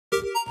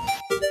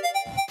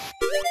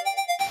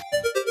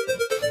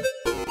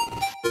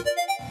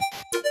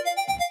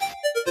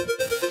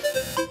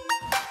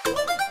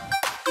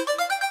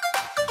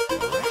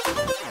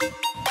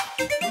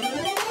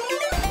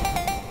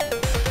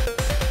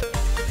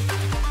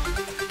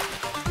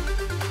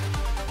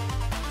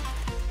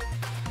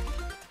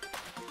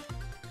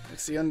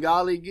It's the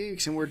Ungodly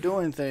Geeks, and we're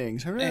doing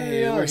things. Hooray,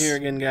 Hey, we're here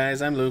again,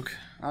 guys. I'm Luke.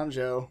 I'm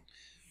Joe.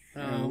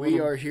 And we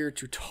are here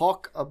to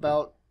talk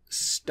about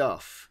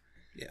stuff.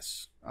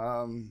 Yes.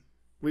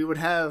 We would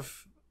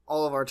have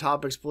all of our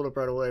topics pulled up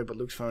right away, but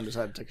Luke's phone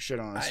decided to take a shit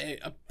on us.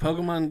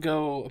 Pokemon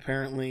Go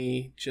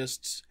apparently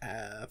just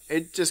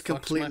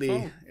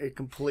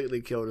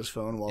completely killed his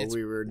phone while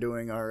we were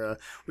doing our.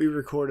 We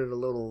recorded a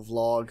little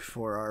vlog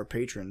for our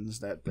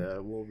patrons that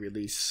we'll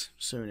release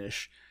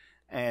soonish,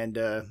 and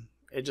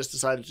it just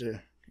decided to.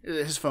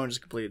 His phone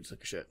just completely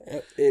took a shit.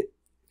 It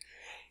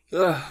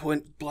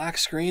went black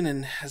screen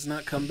and has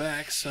not come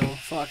back. So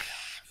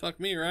fuck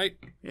me, right?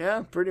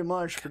 Yeah, pretty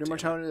much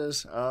how it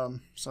is.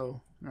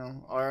 So.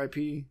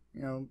 R.I.P.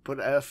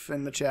 Put F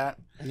in the chat.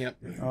 Yep.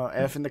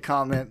 F in the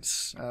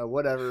comments.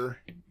 Whatever.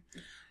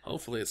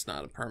 Hopefully, it's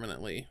not a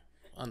permanently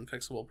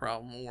unfixable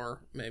problem,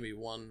 or maybe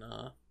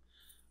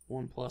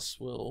OnePlus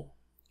will.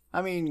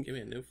 give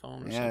me a new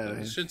phone or something.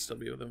 It should still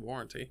be within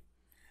warranty.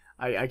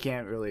 I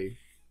can't really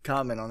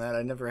comment on that.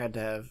 I never had to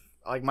have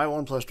my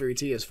OnePlus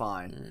 3T is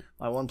fine.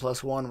 My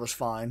OnePlus One was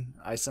fine.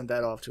 I sent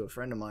that off to a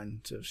friend of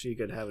mine so she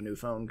could have a new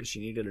phone because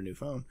she needed a new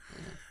phone.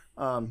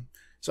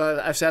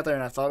 So I've sat there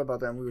and I thought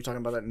about that, and we were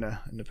talking about that in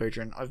the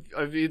Patreon.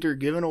 I've either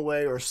given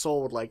away or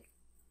sold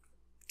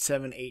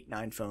 7, 8,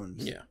 9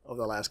 phones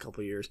over the last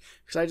couple of years,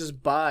 because I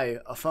just buy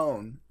a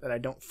phone that I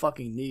don't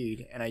fucking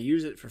need, and I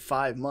use it for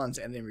 5 months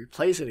and then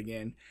replace it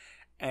again,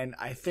 and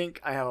I think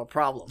I have a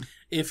problem.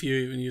 If you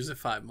even use it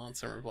 5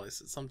 months and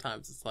replace it,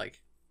 sometimes it's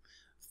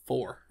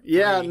 4.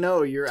 Yeah, 3,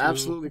 no, you're 2.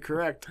 absolutely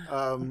correct.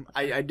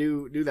 I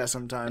do that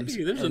sometimes.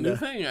 Hey, there's a new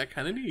thing I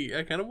kind of need.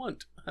 I kind of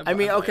want.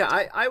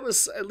 I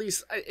was at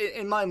least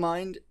in my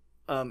mind.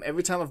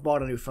 Every time I've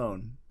bought a new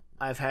phone,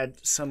 I've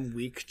had some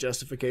weak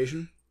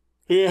justification.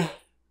 Yeah.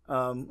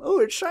 Oh,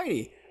 it's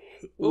shiny.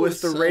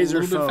 With the Razer phone,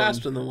 a little bit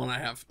faster than the one I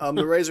have.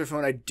 The Razer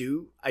phone, I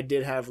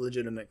did have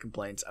legitimate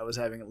complaints. I was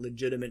having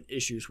legitimate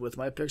issues with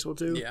my Pixel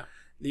 2. Yeah.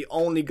 The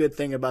only good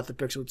thing about the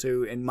Pixel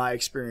 2, in my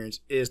experience,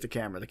 is the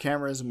camera. The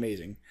camera is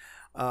amazing.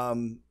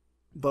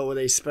 But with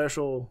a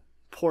special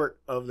port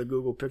of the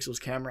Google Pixel's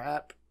camera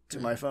app to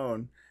my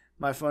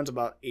phone's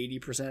about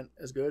 80%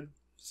 as good.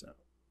 So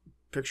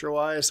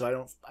picture-wise,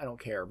 so I don't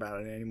care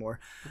about it anymore.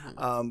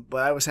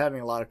 But I was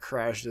having a lot of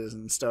crashes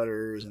and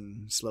stutters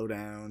and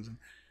slowdowns and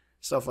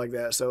stuff like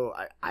that. So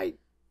I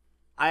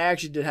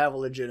actually did have a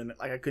legitimate,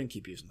 I couldn't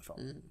keep using the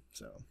phone.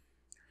 So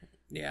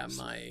yeah,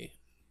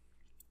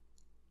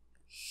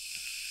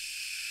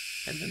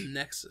 and the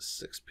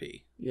Nexus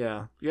 6P.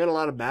 Yeah, you had a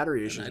lot of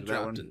battery issues with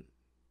that one.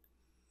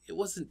 It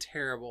wasn't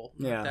terrible.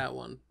 Yeah, that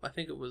one. I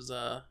think it was.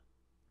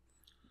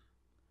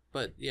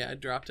 But yeah, I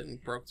dropped it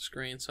and broke the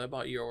screen, so I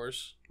bought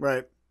yours.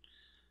 Right.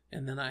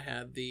 And then I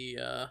had the.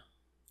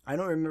 I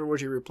don't remember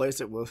what you replaced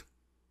it with.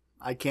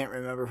 I can't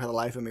remember for the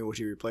life of me what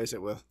you replaced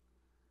it with.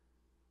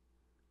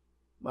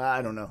 Well,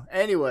 I don't know.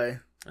 Anyway.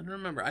 I don't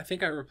remember. I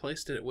think I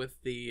replaced it with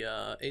the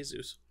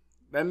Asus.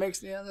 That's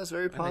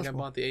very possible. I think I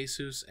bought the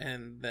Asus,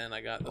 and then I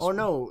got this one.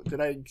 No,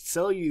 did I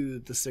sell you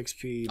the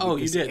 6P? Oh,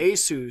 you did.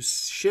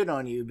 Asus shit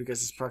on you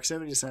because its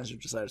proximity sensor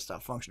decided to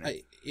stop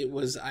functioning.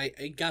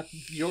 I got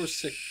yours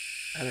sick.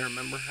 I don't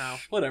remember how.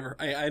 Whatever.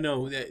 I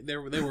know they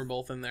were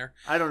both in there.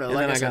 I don't know.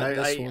 Like I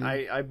said,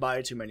 I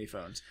buy too many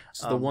phones.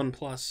 So the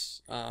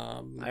OnePlus.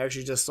 I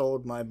actually just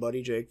sold my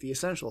buddy Jake the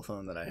Essential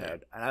phone that I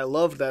had, and I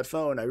loved that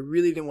phone. I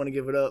really didn't want to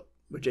give it up.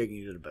 But Jake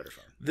needed a better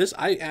phone.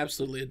 I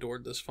absolutely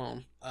adored this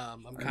phone.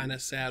 I'm kind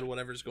of sad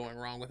whatever's going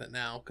wrong with it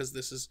now, because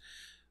this is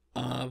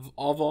of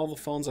all the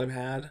phones I've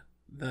had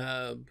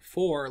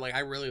before. I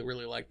really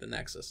really liked the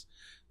Nexus,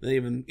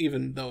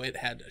 even though it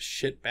had a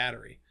shit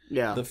battery.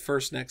 Yeah. The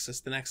first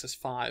Nexus, the Nexus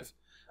 5,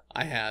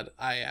 I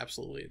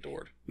absolutely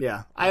adored.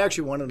 Yeah, I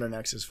actually wanted a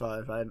Nexus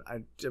 5.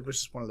 It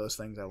was just one of those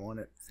things I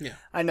wanted. Yeah.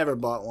 I never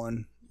bought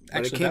one.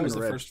 Actually, that was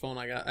the first phone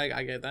I got.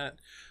 I got that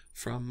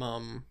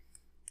from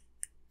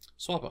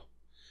Swappa.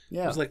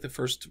 Yeah. It was the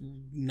first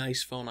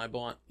nice phone I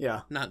bought.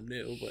 Yeah. Not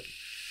new, but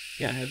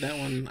yeah, I had that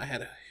one. I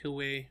had a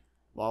Huawei.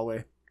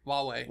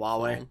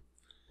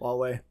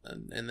 Huawei.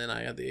 And then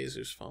I had the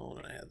Asus phone,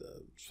 and I had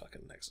the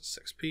fucking Nexus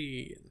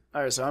 6P.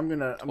 All right, so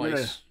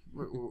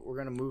we're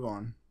gonna move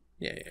on.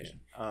 Yeah.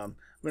 I'm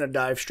gonna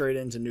dive straight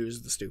into news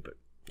of the stupid.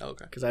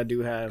 Okay. Because I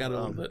do have got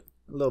a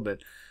little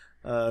bit.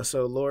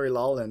 So Lori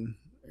Loughlin,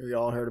 we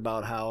all heard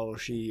about how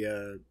she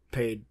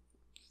paid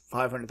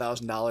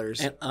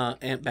 $500,000.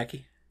 Aunt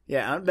Becky.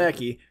 Yeah, Aunt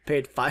Becky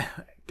paid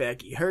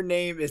Becky. Her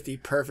name is the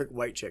perfect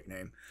white chick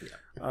name.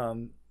 Yeah.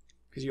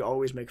 Because you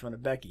always make fun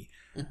of Becky.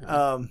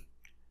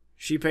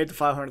 She paid the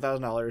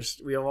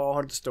 $500,000. We have all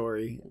heard the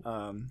story.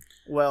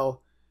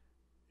 Well,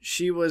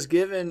 she was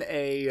given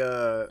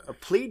a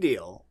plea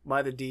deal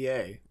by the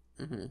DA,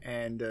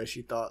 and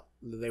she thought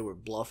they were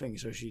bluffing,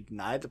 so she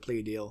denied the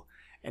plea deal,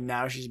 and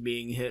now she's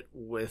being hit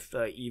with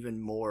even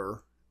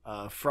more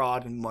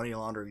fraud and money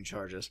laundering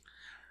charges.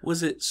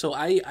 Was it so?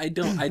 I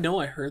know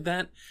I heard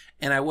that,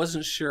 and I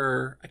wasn't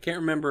sure. I can't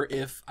remember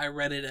if I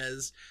read it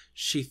as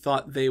she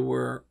thought they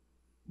were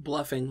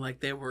bluffing,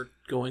 like they were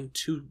going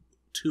too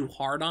too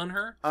hard on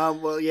her.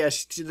 Well, yeah,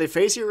 they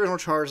faced the original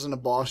charges in a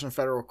Boston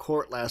federal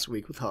court last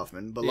week with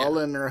Huffman, but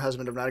Lala and her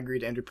husband have not agreed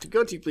to enter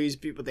guilty pleas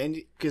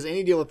because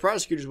any deal with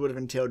prosecutors would have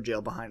entailed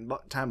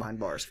time behind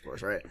bars, of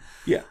course, right?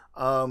 Yeah.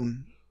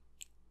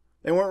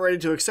 They weren't ready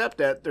to accept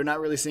that. They're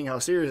not really seeing how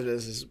serious it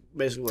is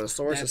basically what a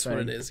source is saying.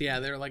 That's what it is. Yeah,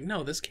 they were like,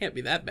 no, this can't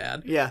be that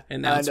bad. Yeah.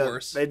 And now it's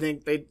worse. They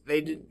think they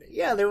did.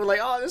 Yeah, they were like,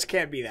 oh, this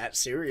can't be that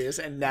serious.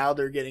 And now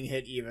they're getting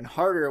hit even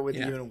harder with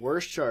even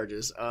worse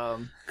charges.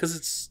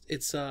 Because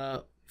it's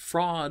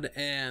fraud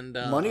and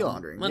money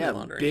laundering.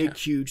 Big,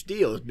 huge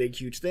deals, big,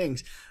 huge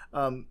things.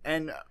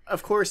 And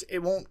of course, it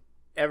won't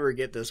ever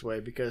get this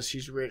way because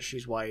she's rich,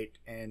 she's white,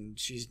 and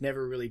she's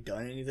never really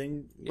done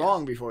anything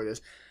wrong before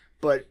this.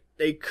 But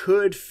they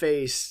could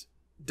face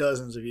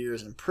dozens of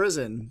years in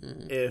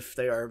prison if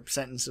they are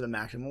sentenced to the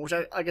maximum, which,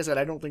 like I said,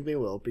 I don't think they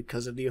will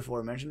because of the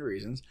aforementioned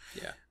reasons.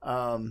 Yeah.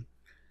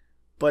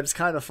 But it's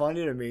kind of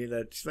funny to me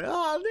that she's like,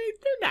 oh,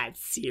 they're not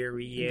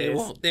serious. They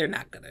won't. They're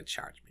not going to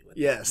charge me with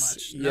that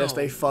much. Yes,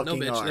 they fucking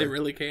bitch, are. They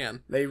really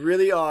can. They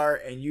really are,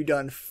 and you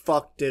done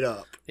fucked it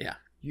up. Yeah.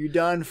 You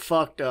done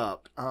fucked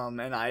up.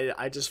 And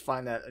I just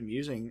find that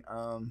amusing.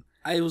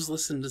 I was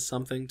listening to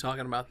something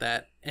talking about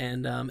that,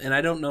 and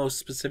I don't know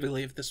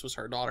specifically if this was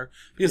her daughter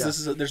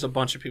because there's a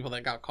bunch of people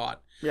that got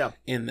caught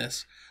in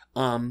this.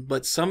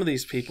 But some of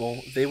these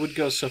people, they would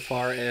go so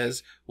far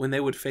as when they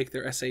would fake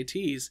their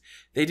SATs,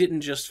 they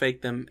didn't just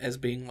fake them as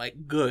being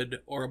like good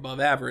or above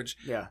average.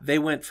 Yeah. They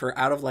went for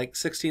out of like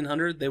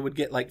 1,600, they would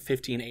get like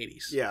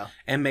 1580s. Yeah.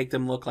 And make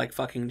them look like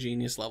fucking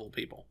genius level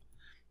people.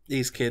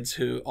 These kids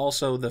who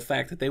also the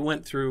fact that they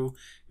went through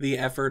the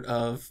effort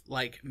of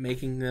like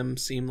making them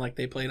seem like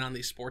they played on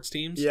these sports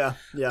teams. Yeah.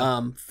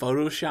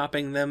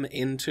 Photoshopping them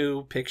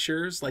into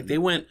pictures. Like they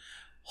went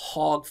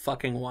hog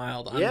fucking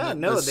wild on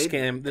this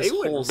scam. This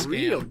whole went scam.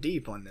 Real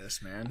deep on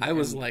this, man. I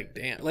was like,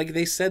 damn. Like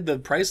they said the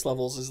price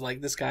levels is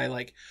like this guy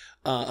like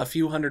a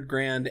few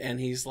 $100,000 and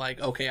he's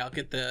like, okay, I'll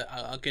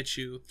get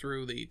you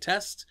through the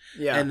test.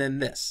 Yeah. And then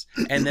this.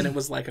 And then it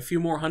was like a few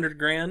more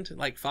 $100,000,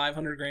 like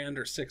 $500,000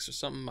 or $600,000 or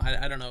something.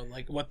 I don't know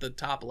like what the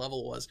top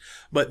level was.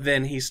 But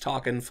then he's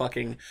talking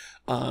fucking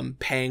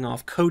paying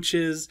off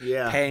coaches,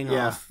 paying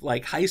off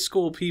like high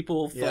school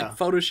people, like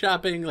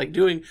photoshopping, like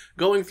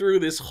going through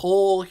this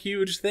whole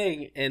huge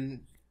thing.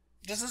 And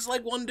this is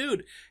like one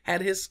dude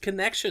had his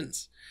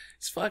connections.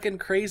 It's fucking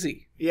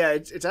crazy. Yeah,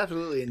 it's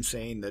absolutely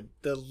insane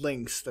the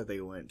lengths that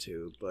they went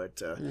to. But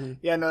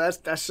yeah, no,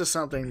 that's just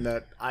something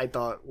that I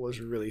thought was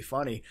really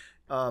funny.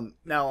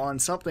 Now on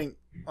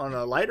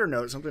a lighter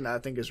note, something that I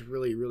think is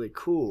really, really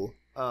cool.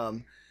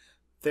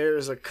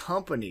 There's a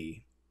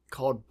company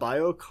called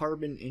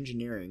Biocarbon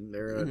Engineering.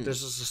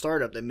 This is a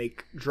startup that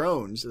make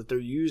drones that they're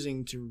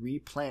using to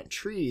replant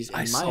trees in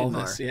Myanmar. Saw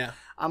this, yeah.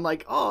 I'm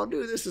like, oh,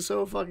 dude, this is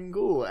so fucking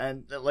cool.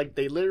 And like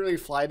they literally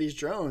fly these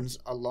drones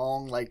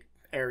along like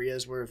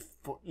areas where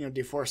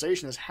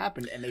deforestation has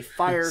happened, and they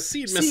fire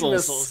seed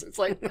missiles. It's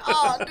like,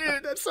 oh,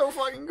 dude, that's so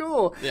fucking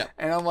cool. Yeah.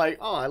 And I'm like,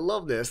 oh, I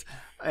love this.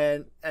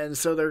 And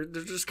so they're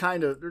just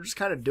kind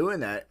of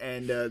doing that.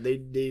 And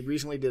they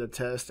recently did a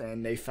test,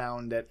 and they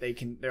found that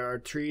there are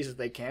trees that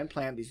they can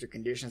plant. These are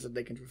conditions that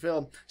they can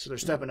fulfill. So they're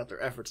stepping up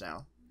their efforts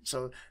now.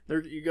 So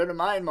you go to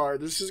Myanmar,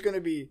 this is going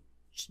to be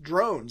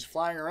drones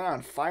flying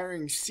around,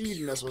 firing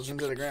seed missiles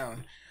into the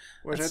ground.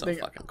 Which that's I think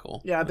so fucking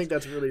cool. Yeah, I think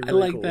that's really, really I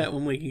like cool. that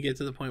when we can get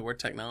to the point where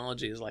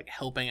technology is like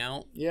helping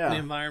out the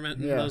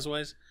environment in those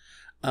ways.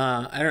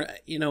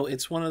 It's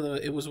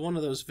it was one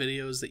of those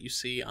videos that you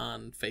see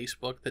on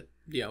Facebook that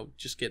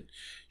just get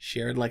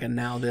shared like a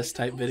now this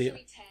type video.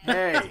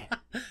 Hey,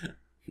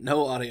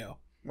 no audio.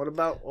 What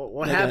about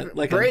what happened?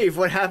 Brave,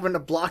 what happened to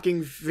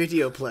blocking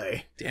video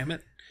play? Damn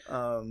it.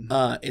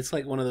 It's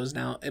like one of those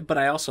now, but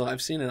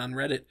I've seen it on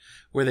Reddit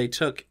where they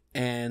took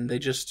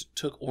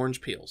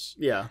orange peels.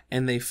 Yeah.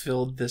 And they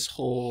filled this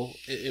whole,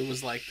 it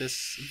was like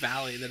this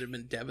valley that had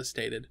been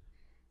devastated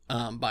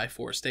by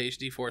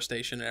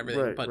deforestation and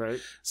everything. But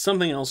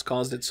something else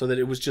caused it so that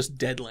it was just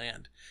dead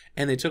land.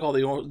 And they took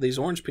all these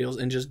orange peels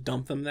and just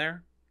dumped them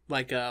there.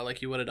 Like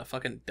you would at a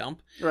fucking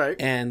dump. Right.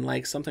 And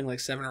like something like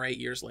 7 or 8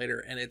 years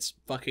later, and it's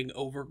fucking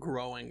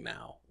overgrowing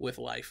now with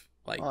life.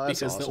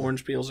 Because awesome. The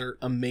orange peels are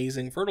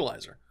amazing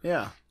fertilizer.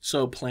 Yeah.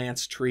 So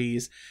plants,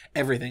 trees,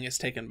 everything is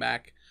taken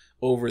back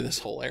over this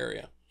whole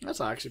area.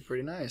 That's actually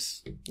pretty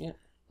nice. Yeah.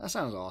 That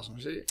sounds awesome.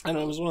 See? I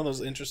know, it was one of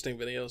those interesting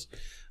videos.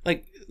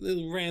 Like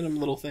the random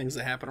little things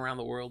that happen around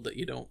the world that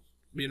you're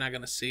not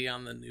going to see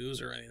on the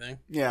news or anything.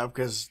 Yeah,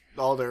 because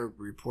all they're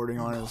reporting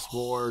on is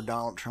war,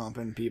 Donald Trump,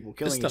 and people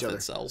killing each other.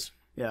 That sells.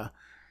 Yeah.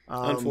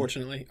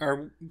 Unfortunately.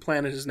 Our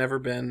planet has never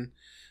been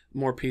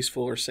more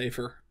peaceful or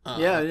safer.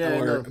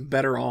 Or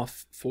better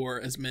off for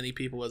as many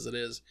people as it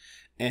is.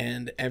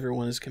 And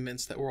everyone is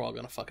convinced that we're all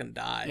going to fucking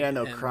die. Yeah,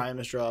 crime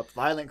has dropped.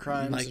 Violent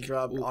crimes has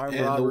dropped. Armed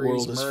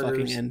robberies, the world murders. is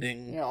fucking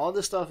ending. Yeah, all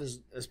this stuff is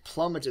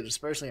plummeted,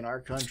 especially in our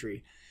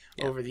country.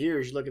 Yeah. Over the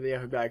years, you look at the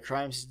FBI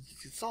crimes,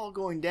 it's all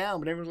going down,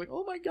 but everyone's like,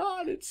 oh my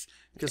God, it's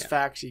because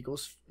facts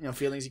equals,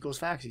 feelings equals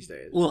facts these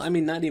days. Well, I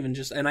mean, not even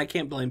just, and I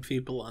can't blame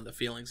people on the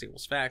feelings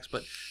equals facts,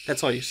 but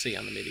that's all you see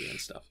on the media and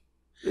stuff.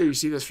 Yeah, you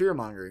see this fear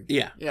mongering.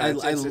 Yeah, Yeah, I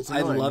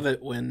love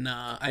it when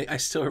I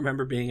still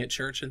remember being at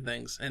church and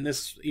things, and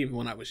this even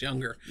when I was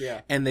younger.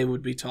 Yeah, and they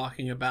would be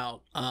talking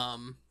about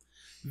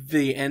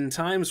the end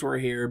times were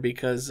here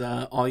because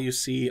all you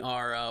see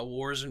are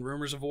wars and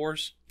rumors of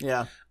wars.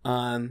 Yeah,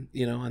 on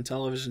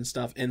television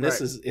stuff, and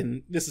this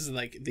is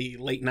like the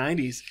late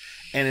 '90s,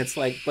 and it's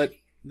like, but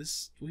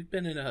we've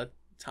been in a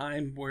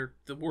time where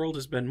the world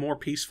has been more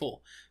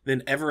peaceful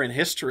than ever in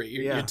history.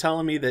 You're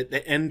telling me that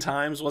the end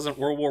times wasn't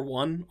World War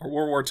I or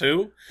World War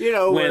II?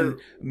 When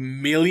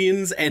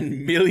millions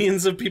and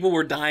millions of people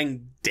were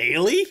dying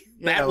daily?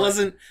 That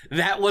wasn't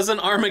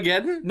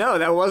Armageddon? No,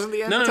 that wasn't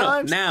the end of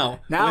times.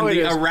 Now when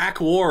the Iraq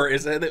War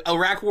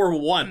Iraq War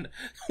I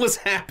was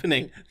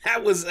happening,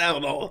 that was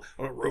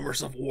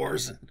rumors of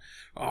wars and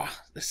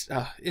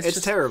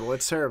it's terrible.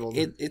 It's terrible.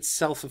 It's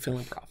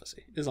self-fulfilling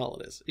prophecy is all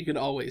it is. You can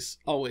always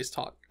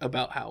talk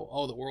about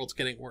how the world's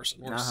getting worse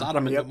and worse.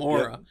 Sodom and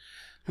Gomorrah.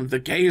 The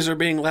gays are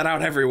being let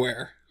out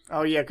everywhere.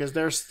 Oh yeah, because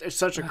it's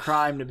such a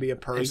crime to be a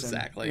person.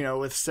 Exactly.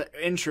 With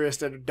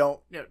interests that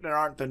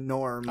aren't the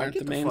norm, aren't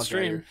the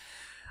mainstream.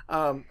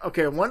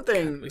 Okay, one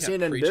thing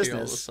seen in business.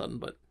 All of a sudden,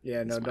 but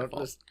don't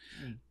just.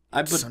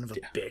 Son of a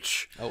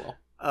bitch. Oh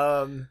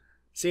well.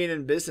 Seen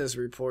in business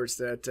reports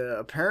that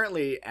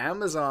apparently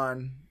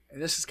Amazon,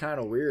 and this is kind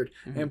of weird,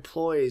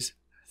 employs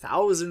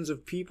thousands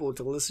of people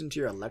to listen to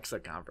your Alexa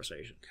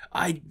conversation.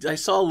 I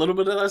saw a little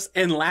bit of this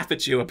and laugh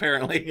at you,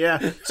 apparently.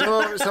 Yeah.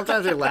 So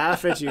sometimes they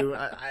laugh at you.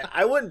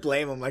 I wouldn't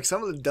blame them. Like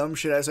some of the dumb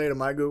shit I say to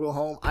my Google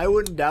Home, I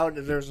wouldn't doubt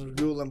that there's a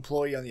Google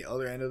employee on the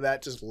other end of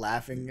that just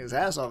laughing his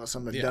ass off at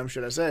some of the dumb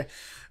shit I say.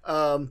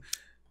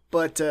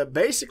 But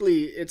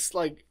basically, it's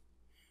like,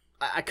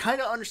 I kind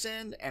of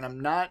understand, and I'm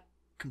not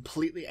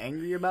completely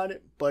angry about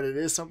it, but it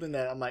is something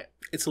that I'm like,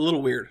 it's a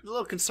little weird, a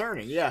little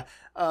concerning. Yeah.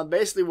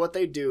 Basically what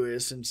they do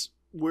is, since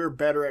we're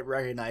better at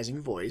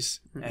recognizing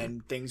voice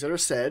and things that are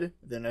said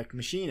than a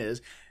machine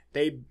is,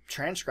 they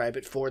transcribe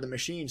it for the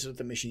machine so that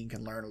the machine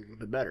can learn a little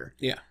bit better.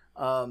 Yeah.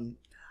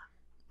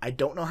 I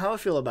don't know how I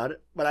feel about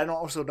it, but I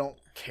also don't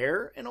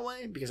care in a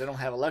way because I don't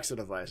have Alexa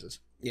devices.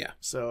 Yeah.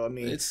 So I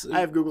mean, I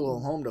have Google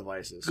Home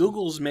devices.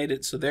 Google's made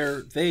it so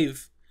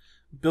they've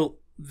built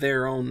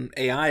their own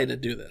AI to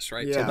do this,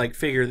 right? Yeah. To like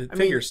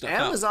figure stuff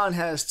out. Amazon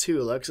has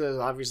too. Alexa is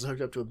obviously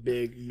hooked up to a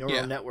big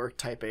neural network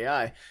type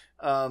AI.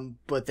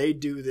 But they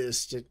do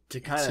this to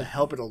kind of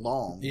help it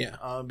along.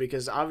 Yeah.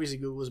 Because obviously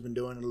Google's been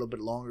doing it a little bit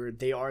longer.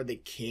 They are the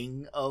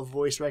king of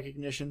voice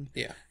recognition.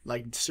 Yeah.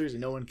 Like seriously,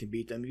 no one can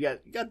beat them. You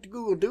got the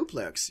Google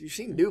Duplex. You've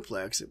seen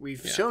Duplex.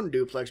 We've shown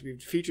Duplex.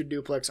 We've featured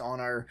Duplex on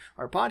our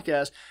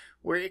podcast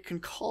where it can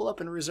call up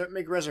and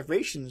make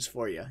reservations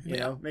for you. You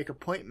know, make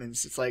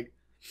appointments. It's like,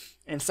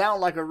 and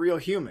sound like a real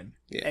human.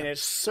 Yeah. And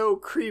it's so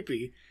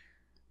creepy.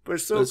 But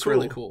it's cool.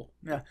 Really cool.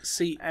 Yeah.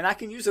 See, and I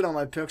can use it on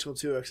my Pixel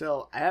 2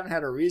 XL. I haven't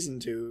had a reason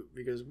to,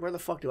 because where the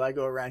fuck do I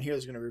go around here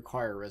that's going to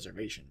require a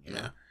reservation? You know?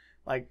 Yeah.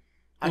 Like,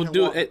 we'll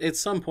do it at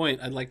some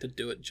point. I'd like to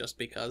do it just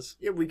because.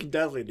 Yeah, we can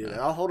definitely do that.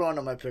 I'll hold on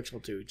to my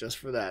Pixel 2 just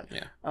for that.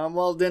 Yeah.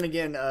 Well, then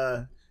again,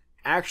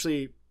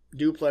 actually,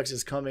 Duplex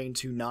is coming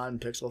to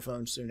non-Pixel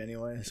phones soon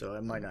anyway, so I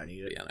might not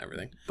need it. Yeah, and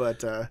everything.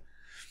 But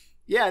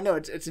yeah, no,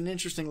 it's an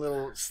interesting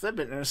little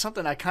snippet, and it's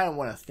something I kind of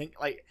want to think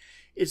like.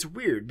 It's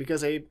weird because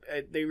they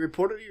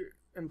reportedly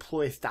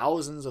employ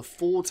thousands of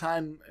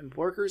full-time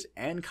workers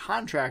and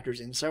contractors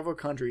in several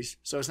countries.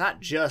 So it's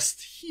not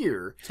just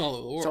here. It's all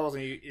over the world.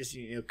 It's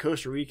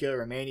Costa Rica,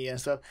 Romania,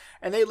 and stuff.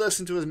 And they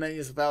listen to as many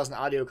as 1,000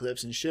 audio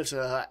clips in shifts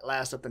that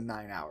last up to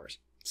 9 hours.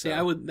 See,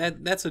 so,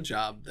 that's a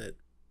job that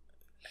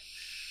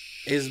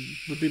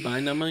would be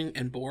mind-numbing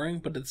and boring,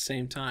 but at the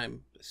same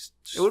time,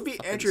 it would be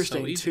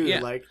interesting too.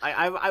 Yeah. Like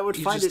I would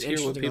find it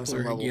interesting. When people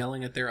are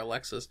yelling at their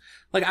Alexas.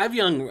 Like I've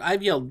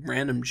yelled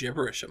random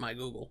gibberish at my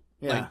Google.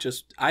 Yeah. Like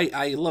just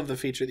I love the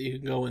feature that you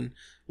can go and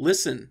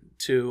listen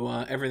to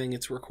everything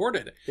it's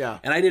recorded. Yeah.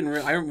 And I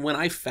didn't when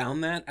I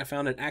found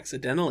it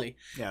accidentally.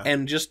 Yeah.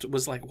 And just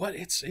was like, what?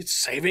 It's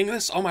saving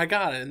this? Oh my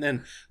god! And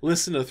then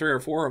listen to 3 or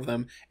 4 of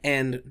them,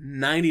 and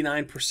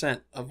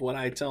 99% of what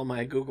I tell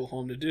my Google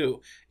Home to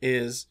do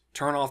is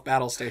turn off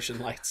battle station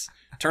lights.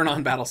 Turn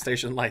on battle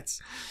station lights.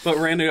 But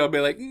randomly I'll be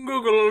like,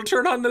 Google,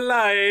 turn on the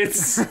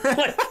lights.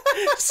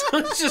 So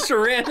it's just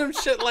random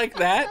shit like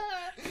that.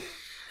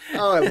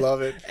 Oh, I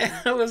love it. And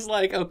I was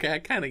like, okay, I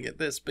kind of get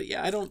this. But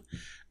yeah,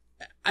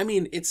 I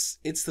mean, it's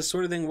the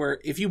sort of thing where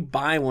if you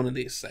buy one of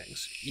these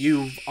things,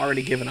 you've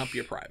already given up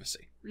your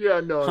privacy. Yeah,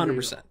 no.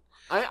 100%.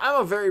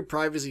 I'm a very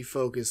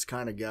privacy-focused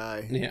kind of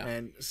guy. Yeah.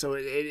 And so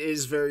it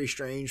is very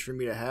strange for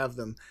me to have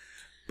them.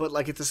 But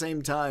like at the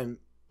same time,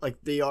 like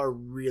they are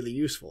really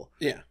useful.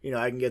 Yeah.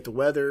 I can get the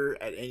weather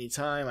at any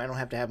time. I don't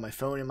have to have my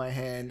phone in my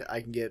hand. I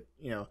can get,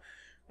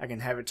 I can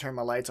have it turn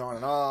my lights on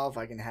and off.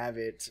 I can have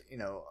it,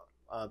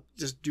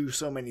 just do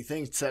so many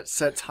things.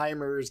 Set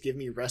timers, give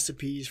me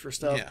recipes for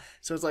stuff. Yeah.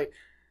 So it's like,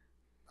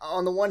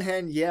 on the one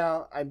hand,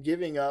 yeah, I'm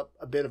giving up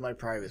a bit of my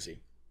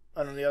privacy.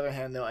 And on the other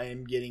hand, though, I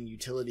am getting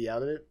utility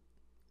out of it.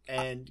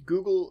 And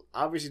Google,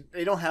 obviously,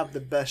 they don't have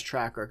the best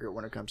track record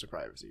when it comes to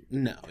privacy.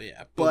 No,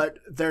 yeah. But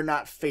they're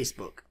not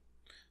Facebook.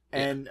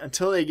 And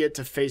until they get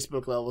to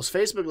Facebook levels,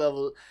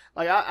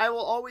 like I will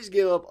always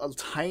give up a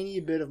tiny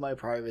bit of my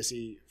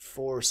privacy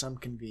for some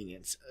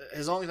convenience,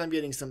 as long as I'm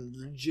getting some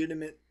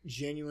legitimate,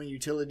 genuine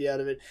utility out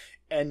of it,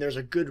 and there's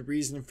a good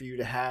reason for you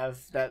to have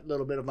that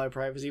little bit of my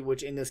privacy,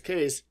 which in this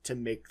case, to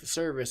make the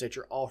service that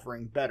you're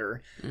offering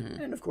better,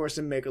 and of course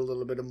to make a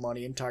little bit of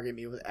money and target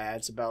me with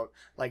ads about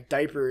like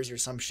diapers or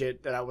some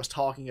shit that I was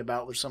talking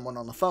about with someone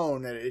on the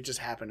phone that it just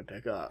happened to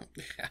pick up.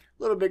 A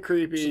little bit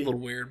creepy. It's a little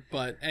weird,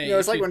 but hey, you know,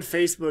 it's like when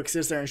Facebook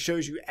sits there and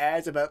shows you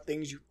ads about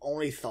things you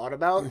only thought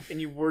about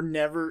and you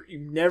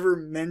never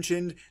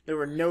mentioned. There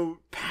were no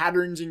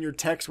patterns in your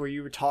text where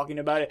you were talking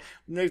about it.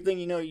 The next thing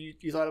you know, you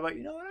thought about,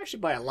 you know what, I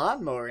should buy a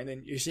lawnmower, and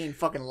then you're seeing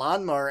fucking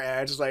lawnmower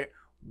ads. It's like,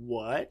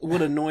 what?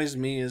 What annoys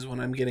me is when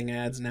I'm getting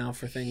ads now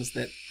for things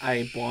that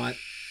I bought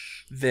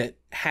that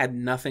had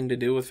nothing to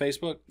do with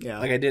Facebook. Yeah.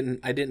 Like I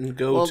didn't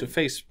go to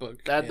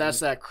Facebook. That's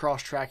that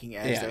cross tracking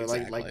ads. Yeah, there.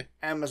 exactly. Like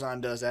Amazon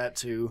does that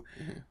too.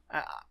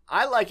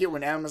 I like it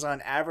when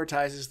Amazon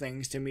advertises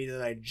things to me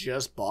that I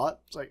just bought.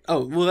 It's like,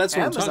 oh, well, that's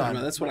what Amazon, I'm talking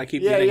about. That's what I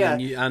keep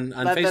getting on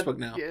Facebook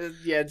now.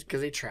 Yeah,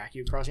 because they track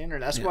you across the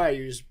internet. That's why I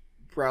use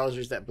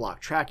browsers that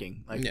block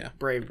tracking, like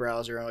Brave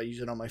browser. I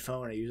use it on my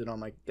phone. I use it on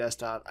my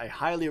desktop. I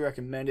highly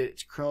recommend it.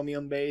 It's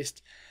Chromium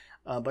based,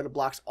 but it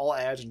blocks all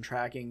ads and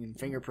tracking and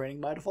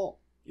fingerprinting by default.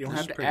 You don't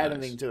have to add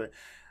anything to it.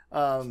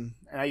 And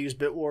I use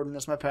Bitwarden.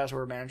 That's my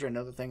password manager.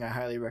 Another thing I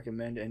highly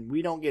recommend. And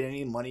we don't get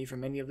any money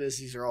from any of this.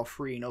 These are all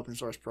free and open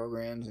source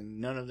programs, and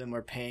none of them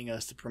are paying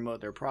us to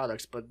promote their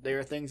products. But they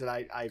are things that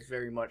I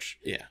very much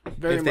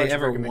very if much they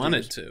ever recommend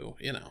wanted use. to,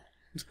 you know.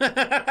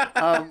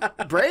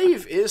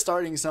 Brave is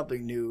starting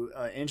something new,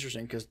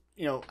 interesting, because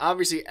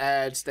obviously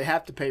ads, they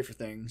have to pay for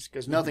things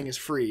because nothing is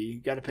free.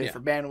 You got to pay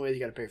for bandwidth, you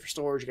got to pay for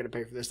storage, you got to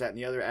pay for this, that, and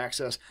the other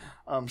access.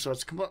 So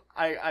it's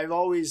I've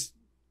always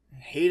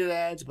hated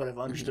ads, but I've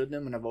understood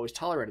them and I've always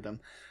tolerated them.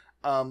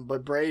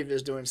 But Brave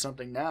is doing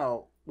something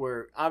now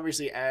where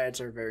obviously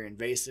ads are very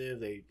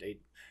invasive.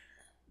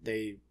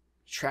 They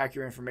track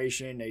your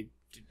information. They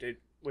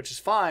which is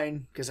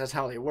fine because that's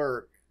how they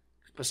work.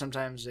 But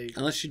sometimes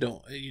unless you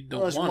don't want to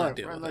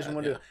deal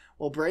with that.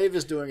 Well, Brave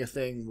is doing a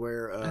thing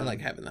where I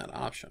like having that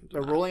option.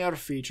 They're rolling out a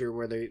feature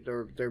where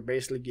they're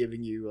basically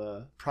giving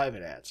you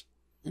private ads,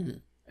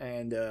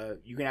 and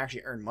you can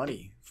actually earn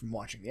money from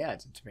watching the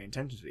ads and to pay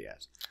attention to the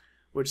ads,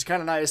 which is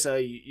kind of nice.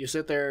 You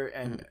sit there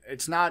and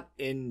it's not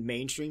in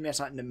mainstream. It's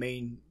not in the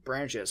main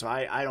branch yet, so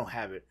I don't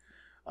have it,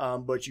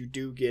 but you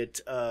do get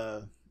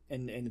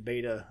in the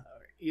beta.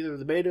 Either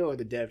the beta or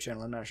the dev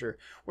channel, I'm not sure,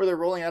 where they're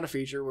rolling out a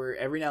feature where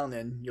every now and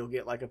then you'll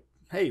get like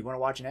hey, you want to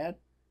watch an ad?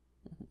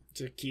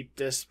 To keep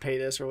this, pay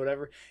this, or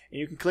whatever. And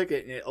you can click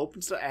it and it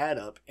opens the ad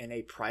up in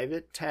a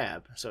private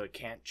tab so it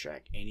can't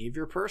check any of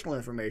your personal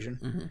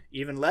information,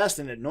 even less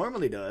than it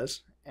normally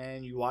does.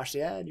 And you watch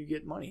the ad, you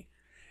get money.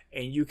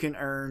 And you can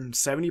earn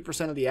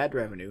 70% of the ad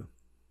revenue.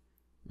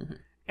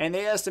 And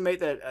they estimate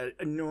that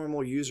a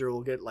normal user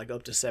will get like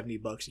up to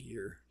 $70 a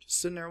year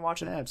just sitting there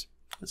watching ads.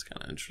 That's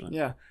kind of interesting.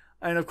 Yeah.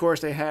 And of course,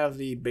 they have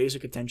the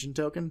basic attention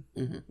token,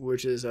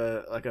 which is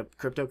like a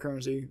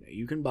cryptocurrency that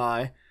you can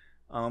buy.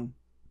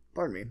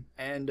 Pardon me.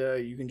 And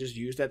you can just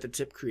use that to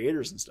tip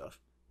creators and stuff.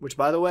 Which,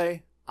 by the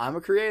way, I'm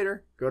a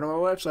creator. Go to my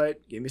website.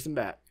 Give me some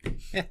back.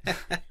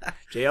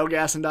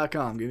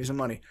 jlgasson.com. Give me some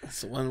money.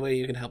 That's the one way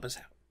you can help us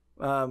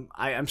out.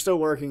 I'm still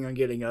working on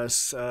getting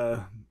us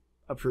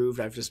approved.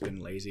 I've just been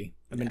lazy.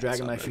 I've been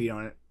dragging my feet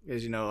on it.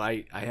 Because,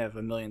 I have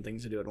a million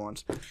things to do at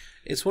once.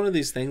 It's one of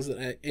these things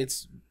that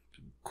it's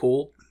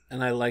cool.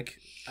 And I like,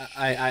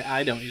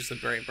 I don't use the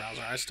Brave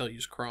browser. I still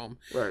use Chrome.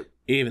 Right.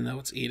 Even though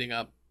it's eating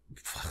up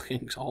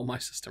fucking all my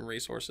system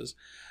resources.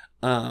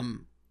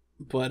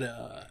 But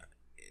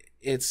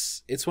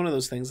it's one of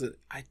those things that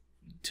I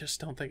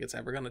just don't think it's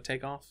ever going to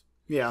take off.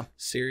 Yeah.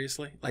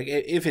 Seriously. Like,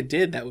 if it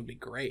did, that would be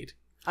great.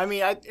 I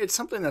mean, it's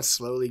something that's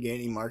slowly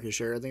gaining market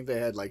share. I think they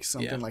had like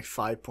something like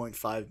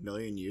 5.5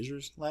 million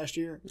users last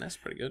year. That's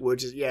pretty good.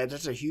 Which is,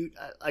 that's a huge,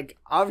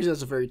 obviously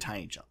that's a very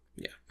tiny chunk.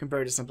 Yeah.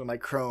 Compared to something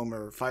like Chrome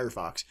or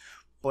Firefox.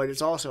 But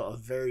it's also a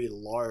very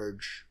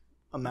large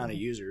amount of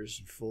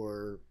users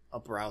for a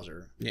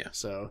browser. Yeah.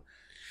 So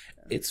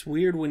it's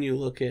weird when you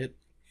look at,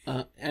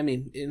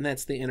 and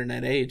that's the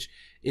internet age,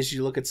 is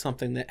you look at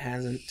something that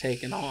hasn't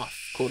taken off,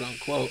 quote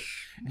unquote,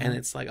 and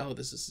it's like, oh,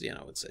 this is,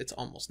 it's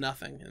almost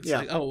nothing. And it's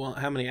like, oh, well,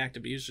 how many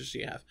active users do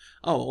you have?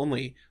 Oh,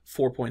 only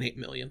 4.8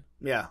 million.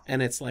 Yeah.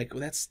 And it's like,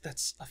 well, that's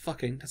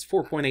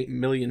 4.8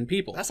 million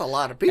people. That's a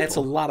lot of people. That's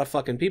a lot of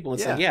fucking people.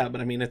 It's like,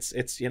 but I mean, it's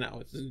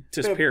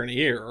disappear in a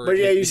year. Or, but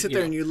yeah, you sit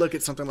there and you look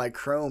at something like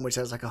Chrome, which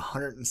has like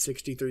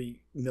 163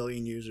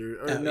 million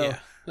users.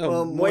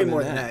 Or way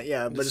more than that.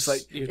 Yeah, but it's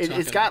like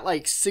it's got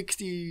like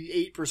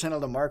 68%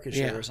 of the market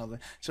share or something.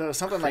 So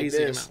something crazy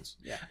like this, amounts.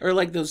 Or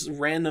like those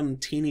random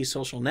teeny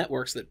social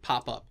networks that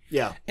pop up.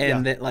 Yeah,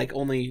 and that like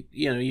only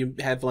you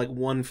have like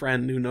one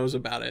friend who knows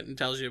about it and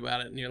tells you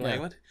about it, and you're like,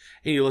 what?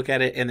 And you look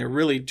at it, and they're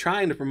really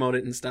trying to promote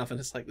it and stuff, and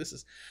it's like, this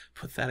is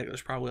pathetic.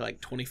 There's probably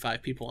like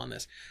 25 people on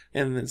this,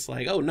 and it's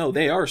like, oh no,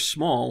 they are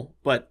small,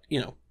 but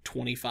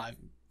 25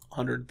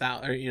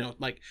 100,000 or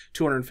like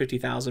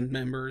 250,000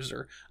 members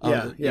or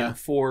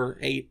 4,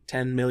 8,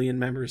 10 million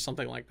members,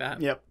 something like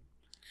that. Yep.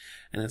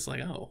 And it's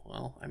like, oh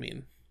well, I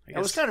mean, I guess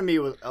it was kind of me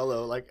with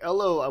Ello. Like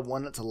Ello, I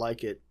wanted to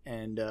like it,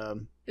 and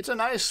it's a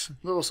nice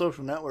little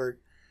social network.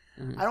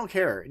 Mm-hmm. I don't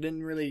care. It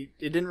didn't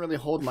really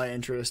hold my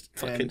interest.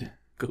 Fucking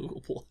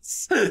Google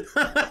Plus.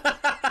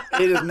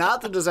 It is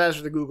not the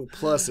disaster that Google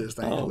Plus is,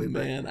 thankfully. Oh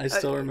man, I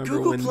still remember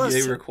Google when Plus,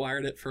 they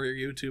required it for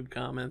your YouTube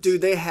comments.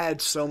 Dude, they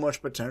had so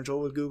much potential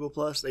with Google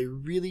Plus. They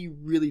really,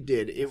 really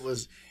did. It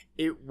was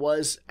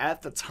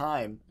at the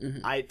time.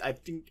 Mm-hmm.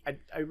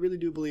 I really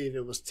do believe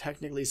it was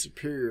technically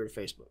superior to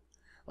Facebook.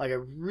 Like I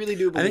really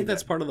do believe. I think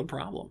that's part of the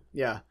problem.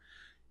 Yeah,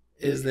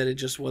 is that it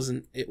just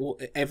wasn't.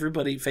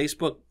 Everybody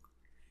Facebook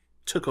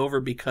took over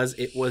because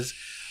it was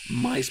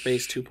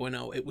MySpace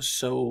 2.0. It was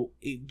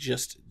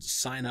just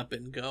sign up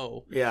and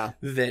go. Yeah.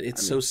 That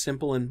it's so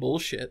simple and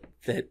bullshit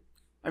that.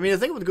 I mean, the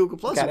thing with Google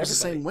Plus, it was the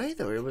same way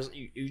though. It was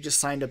you just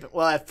signed up.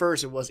 Well, at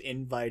first it was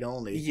invite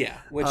only. Yeah,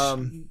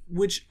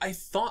 which I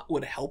thought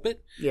would help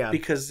it. Yeah.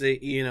 Because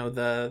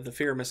the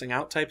fear of missing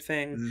out type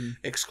thing,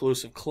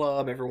 exclusive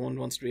club, everyone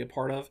wants to be a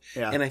part of.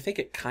 Yeah. And I think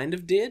it kind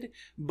of did,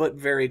 but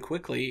very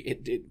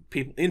quickly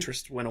people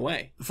interest went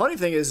away. The funny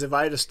thing is, if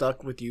I had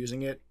stuck with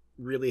using it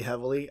really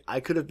heavily, I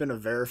could have been a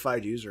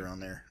verified user on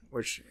there,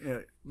 which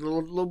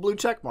little blue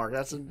check mark.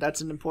 That's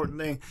an important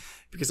thing,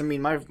 because I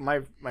mean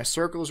my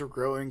circles were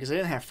growing because I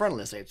didn't have friend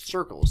lists. I had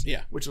circles,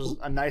 which was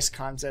a nice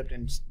concept.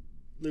 And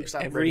Luke,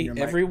 stop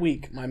every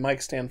week my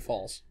mic stand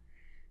falls.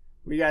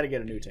 We got to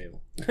get a new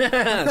table.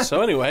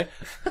 So anyway,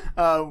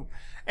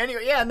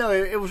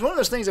 it was one of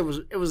those things that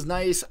was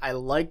nice. I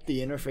liked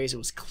the interface. It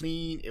was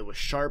clean. It was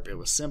sharp. It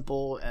was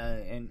simple.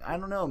 And I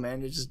don't know,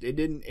 man. It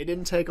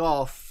didn't take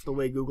off the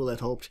way Google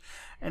had hoped.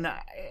 And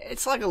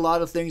it's like a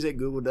lot of things that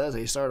Google does.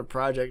 They start a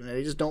project and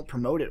they just don't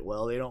promote it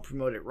well. They don't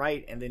promote it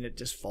right, and then it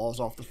just falls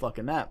off the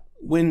fucking map.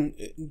 When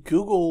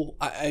Google,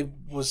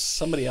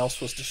 somebody else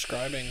was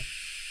describing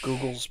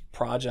Google's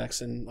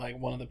projects, and like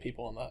one of the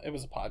people it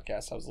was a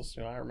podcast I was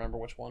listening to. I don't remember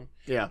which one.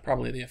 Yeah,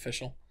 probably the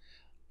official.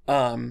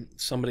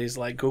 Somebody's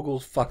like, Google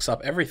fucks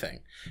up everything,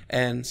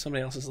 and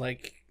somebody else is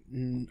like,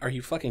 are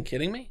you fucking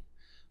kidding me?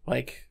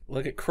 Like,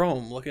 look at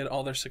Chrome, look at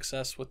all their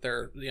success with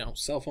their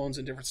cell phones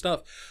and different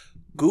stuff.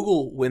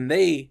 Google, when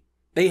they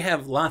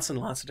have lots and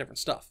lots of different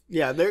stuff.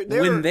 Yeah, they're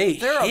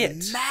a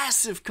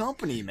massive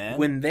company, man.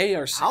 When they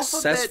are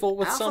successful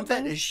with something,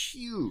 Alphabet is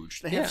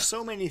huge. They have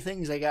so many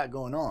things they got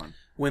going on.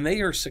 When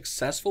they are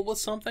successful with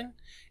something,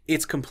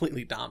 it's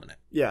completely dominant.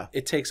 Yeah.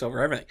 It takes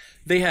over everything.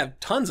 They have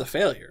tons of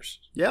failures.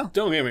 Yeah.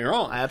 Don't get me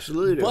wrong. I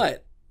absolutely do.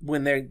 But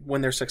when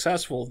they're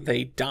successful,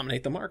 they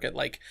dominate the market.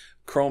 Like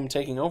Chrome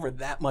taking over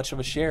that much of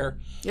a share.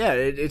 Yeah,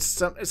 it's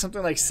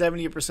something like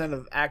 70%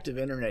 of active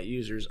internet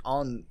users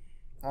on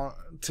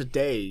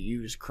today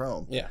use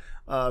Chrome. Yeah.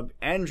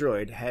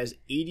 Android has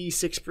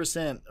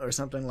 86% or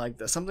something like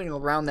that, something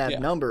around that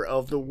number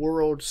of the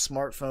world's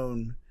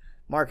smartphone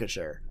market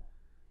share.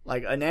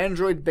 Like an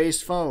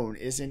Android-based phone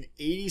is in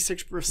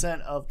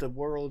 86% of the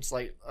world's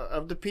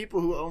of the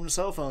people who own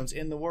cell phones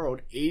in the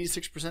world.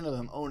 86% of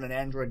them own an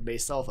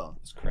Android-based cell phone.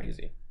 It's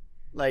crazy.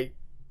 Like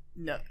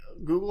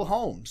Google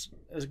Homes,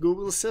 as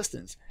Google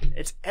Assistants,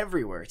 it's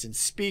everywhere. It's in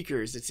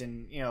speakers. It's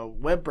in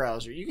web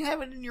browser. You can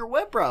have it in your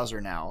web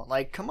browser now.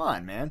 Like, come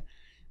on, man.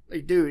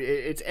 Like, dude,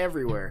 it's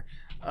everywhere.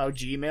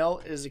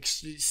 Gmail is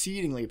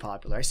exceedingly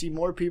popular. I see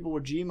more people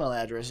with Gmail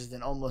addresses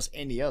than almost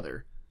any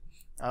other.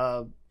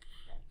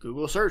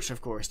 Google Search,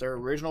 of course, their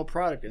original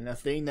product and the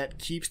thing that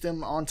keeps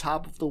them on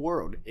top of the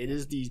world. It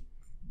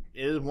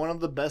is one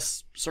of the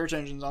best search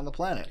engines on the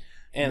planet.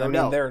 And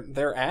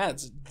their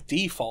ads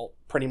default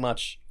pretty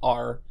much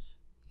are.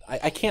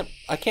 I can't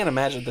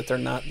imagine that they're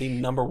not the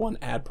number one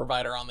ad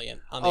provider on the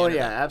internet. Oh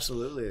yeah,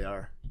 absolutely they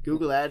are.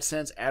 Google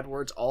AdSense,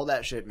 AdWords, all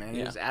that shit, man.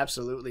 It is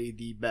absolutely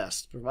the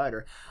best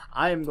provider.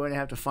 I am going to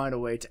have to find a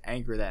way to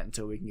anchor that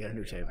until we can get a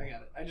new table. I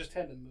got it. I just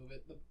had to move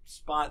it. The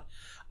spot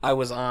I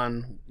was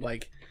on,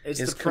 it's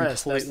is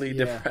depressed. Completely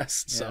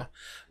depressed. So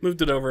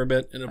moved it over a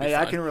bit, and it'll be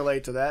fine. I can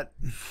relate to that.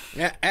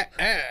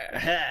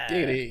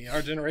 Diggity.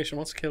 Our generation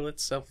wants to kill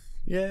itself.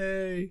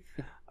 Yay.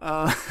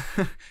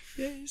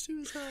 Yay,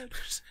 suicide.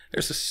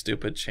 There's a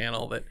stupid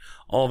channel that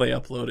all they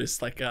upload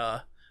is like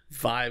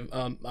Vine,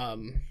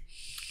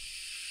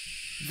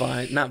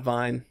 not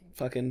Vine,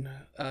 fucking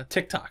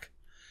TikTok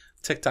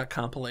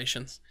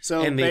compilations.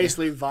 So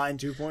basically Vine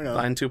 2.0.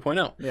 Vine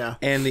 2.0. Yeah.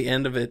 And the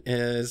end of it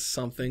is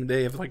something,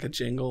 they have like a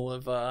jingle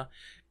of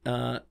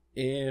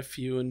if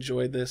you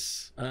enjoyed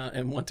this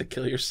and want to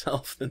kill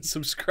yourself, then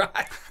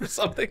subscribe or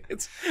something.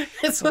 It's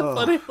a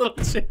funny little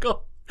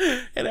jingle.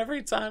 And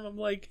every time I'm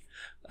like,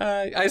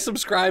 I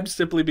subscribed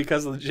simply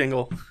because of the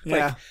jingle.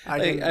 Yeah,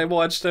 I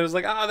watched. I was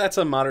like, that's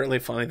a moderately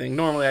funny thing.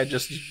 Normally, I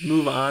just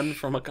move on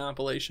from a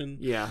compilation.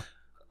 Yeah.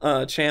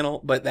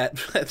 Channel, but that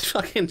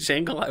fucking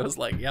jingle, I was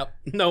like, yep,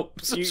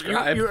 nope,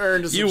 subscribe. You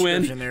earned a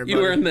subscription there, buddy.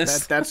 You earned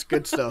this. That's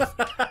good stuff.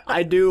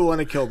 I do want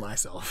to kill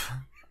myself.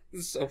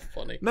 It's so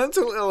funny.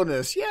 Mental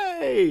illness,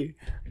 yay!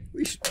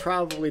 We should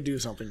probably do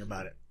something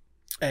about it.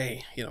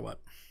 Hey, you know what?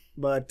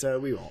 but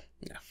we won't.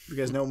 Yeah.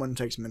 Because no one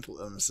takes mental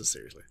illnesses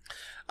seriously.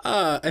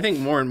 I think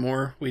more and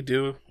more we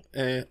do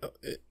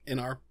in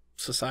our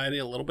society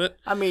a little bit.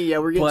 I mean, yeah,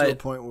 we're getting to a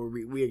point where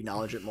we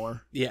acknowledge it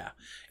more. Yeah.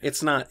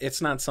 It's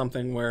not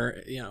something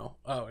where,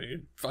 oh,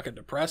 you're fucking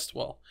depressed?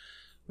 Well,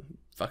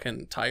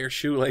 fucking tie your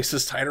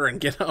shoelaces tighter and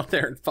get out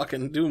there and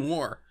fucking do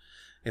more.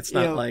 It's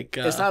not like...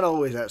 it's not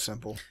always that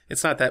simple.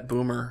 It's not that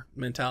boomer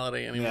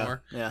mentality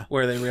anymore. Yeah.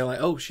 Where they realize,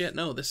 oh shit,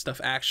 no, this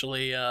stuff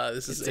actually...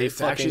 it's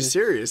actually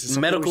serious. It's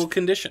medical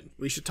condition.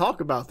 We should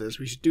talk about this.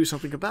 We should do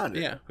something about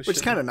it. Yeah. Which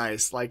is kind of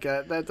nice. Like,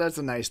 that's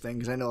a nice thing,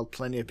 because I know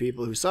plenty of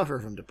people who suffer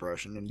from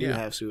depression and do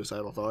have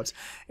suicidal thoughts.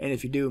 And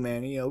if you do,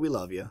 man, we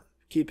love you.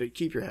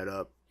 Keep your head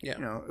up.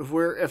 Yeah.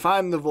 If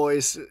I'm the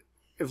voice...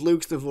 If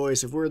Luke's the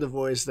voice, if we're the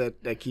voice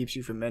that keeps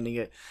you from mending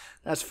it,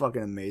 that's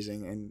fucking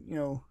amazing.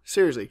 And,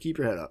 seriously, keep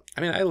your head up.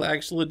 I mean, I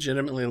actually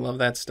legitimately love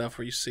that stuff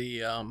where you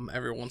see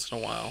every once in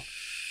a while,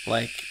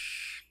 like,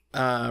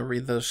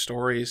 read those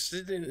stories.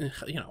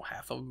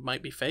 Half of them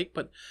might be fake,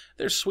 but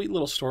there's sweet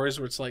little stories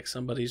where it's like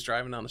somebody's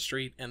driving down the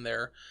street and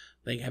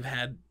they have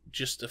had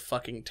just a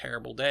fucking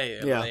terrible day.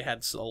 Yeah. They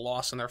had a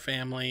loss in their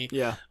family.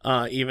 Yeah.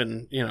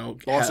 Even,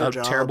 lost a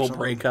job, terrible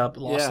breakup,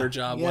 lost their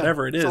job,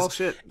 whatever it is. It's all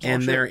shit.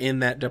 And they're in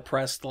that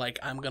depressed, like,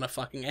 I'm going to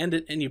fucking end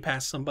it. And you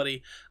pass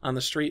somebody on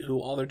the street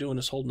who all they're doing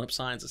is holding up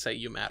signs that say,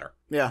 you matter.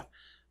 Yeah.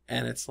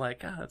 And it's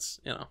like,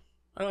 it's, I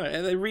don't know,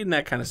 and they reading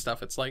that kind of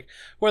stuff. It's like,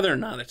 whether or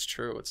not it's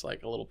true, it's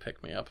like a little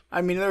pick me up.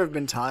 I mean, there have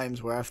been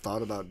times where I've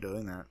thought about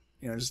doing that.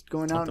 Just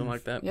going out. Something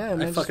like that. Yeah,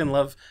 I fucking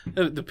love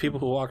the people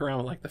who walk around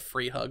with like the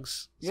free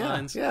hugs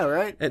signs. Yeah,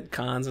 right. At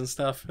cons and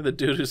stuff. The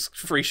dude who's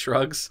free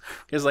shrugs.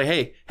 He's like,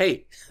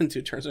 hey. And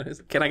dude turns around, he's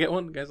like, can I get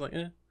one? The guy's like,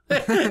 yeah.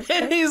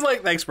 And he's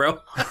like, thanks, bro.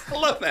 I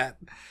love that.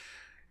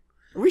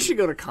 We should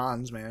go to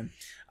cons, man.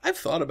 I've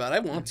thought about it. I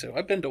want to.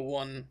 I've been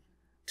to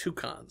two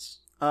cons.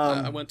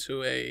 I went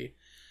to a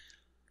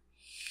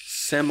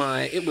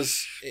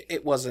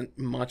it wasn't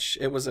much.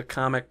 It was a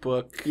comic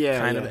book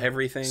kind of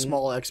everything.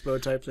 Small expo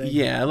type thing.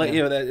 Yeah, like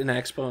that an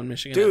expo in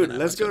Michigan. Dude,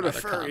 let's go to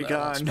Furry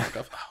Con.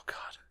 Oh god.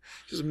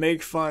 Just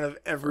make fun of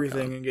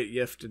everything and get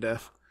yiffed to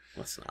death.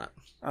 Let's not.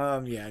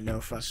 No,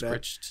 fuck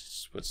that.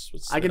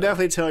 What's I can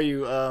definitely tell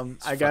you,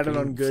 I got it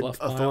on good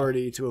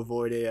authority to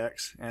avoid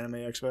AX, Anime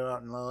Expo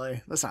out in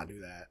LA. Let's not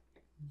do that.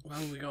 Why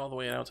would we go all the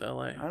way out to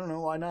LA? I don't know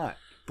why not.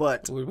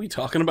 But were we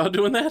talking about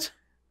doing that?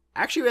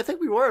 Actually, I think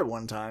we were at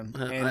one time.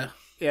 But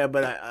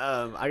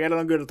I got it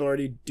on good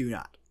authority. Do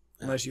not,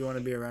 unless you want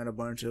to be around a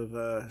bunch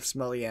of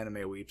smelly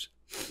anime weeps.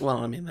 Well,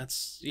 I mean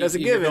that's a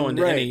given, going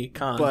to any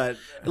con, but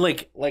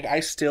like I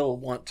still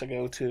want to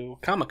go to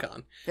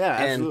Comic-Con. Yeah,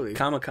 absolutely. And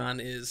Comic-Con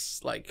is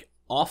like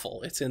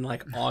awful. It's in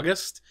like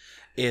August.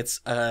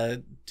 It's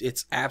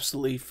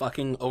absolutely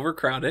fucking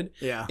overcrowded.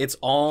 Yeah. It's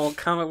all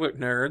comic book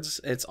nerds.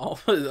 It's all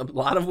a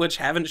lot of which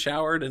haven't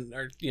showered and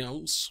are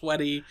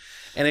sweaty,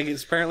 and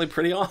it's apparently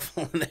pretty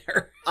awful in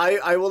there.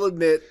 I will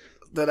admit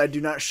that I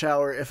do not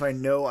shower if I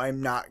know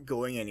I'm not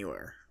going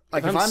anywhere.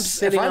 Like if I'm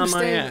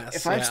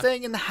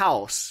staying in the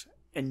house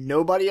and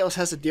nobody else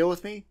has to deal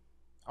with me,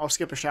 I'll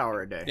skip a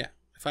shower a day. Yeah.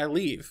 If I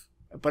leave.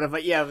 But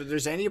if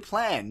there's any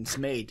plans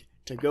made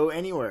to go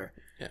anywhere,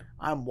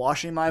 I'm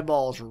washing my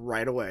balls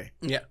right away.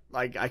 Yeah.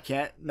 Like, I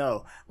can't,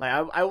 no.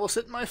 Like, I will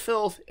sit in my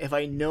filth if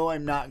I know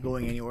I'm not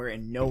going anywhere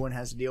and no one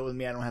has to deal with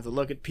me. I don't have to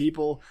look at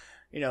people,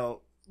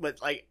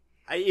 But, like,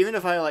 even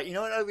if I'm going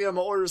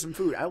to order some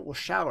food, I will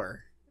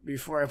shower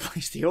before I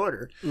place the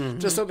order. Mm-hmm.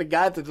 Just so the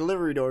guy at the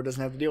delivery door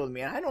doesn't have to deal with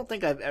me. And I don't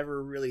think I've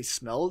ever really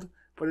smelled,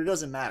 but it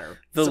doesn't matter.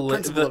 It's the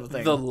principle of the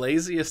thing. The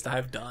laziest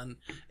I've done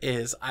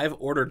is I've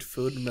ordered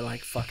food and been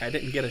like, fuck, I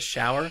didn't get a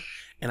shower.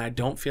 And I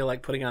don't feel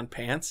like putting on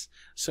pants.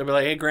 So I'll be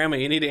like, hey, Grandma,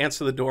 you need to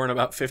answer the door in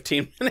about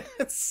 15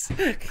 minutes.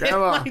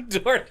 Grandma,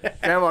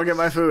 Grandma, get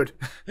my food.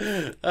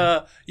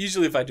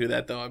 Usually if I do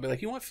that, though, I'll be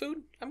like, you want food?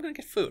 I'm going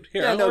to get food.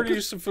 Here, I'll order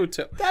you some food,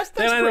 too. That's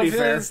pretty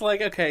fair. It's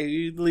like,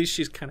 okay, at least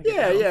she's kind of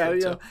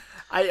Yeah.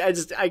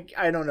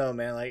 I don't know,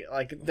 man.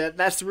 Like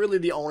that's really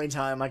the only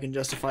time I can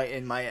justify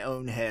in my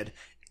own head.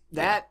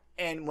 That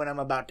and when I'm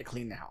about to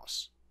clean the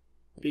house.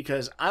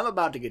 Because I'm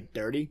about to get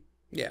dirty.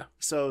 Yeah.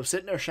 So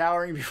sitting there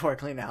showering before I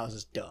clean the house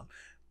is dumb.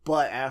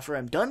 But after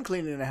I'm done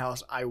cleaning the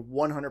house, I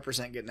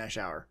 100% get in that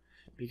shower.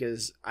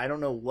 Because I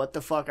don't know what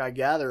the fuck I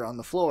gather on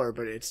the floor,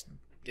 but it's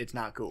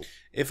not cool.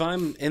 If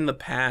I'm in the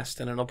past,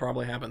 and it'll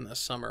probably happen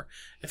this summer,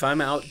 if I'm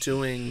out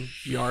doing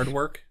yard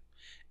work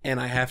and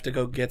I have to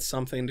go get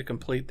something to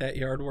complete that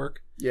yard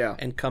work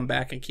and come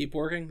back and keep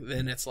working,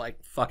 then it's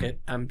like, fuck it.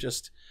 I'm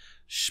just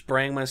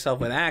spraying myself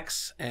with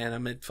Axe, and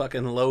I'm at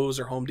fucking Lowe's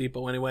or Home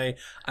Depot anyway.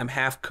 I'm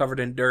half covered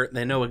in dirt.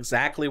 They know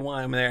exactly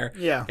why I'm there.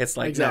 Yeah, it's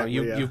like, exactly,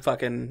 no, you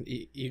fucking,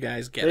 you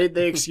guys get it.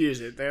 They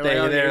excuse it. They're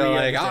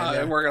like,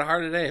 I'm working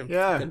hard today. I'm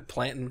fucking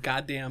planting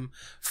goddamn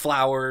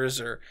flowers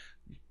or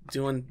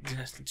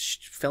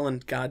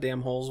filling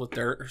goddamn holes with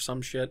dirt or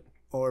some shit.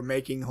 or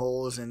making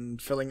holes and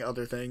filling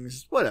other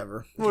things,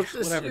 whatever. Well,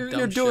 Whatever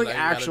you're doing shit I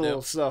gotta actual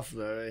do. stuff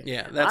though.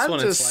 Yeah, that's I'm when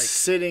just it's like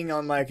sitting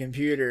on my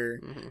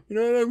computer. You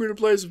know what? I'm gonna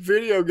play some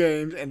video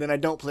games, and then I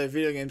don't play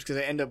video games because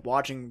I end up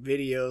watching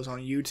videos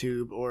on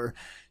YouTube or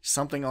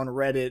something on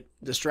Reddit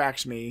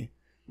distracts me.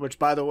 Which,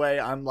 by the way,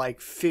 I'm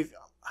like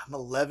I'm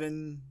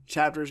 11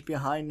 chapters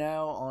behind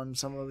now on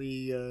some of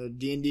the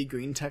D&D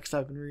green text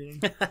I've been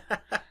reading.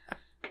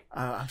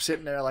 I'm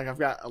sitting there like I've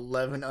got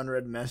 11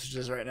 unread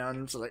messages right now,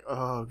 and it's like,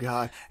 oh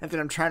god. And then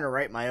I'm trying to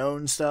write my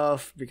own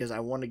stuff because I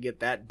want to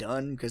get that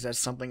done because that's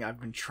something I've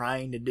been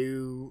trying to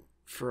do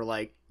for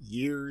like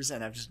years,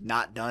 and I've just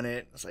not done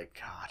it. It's like,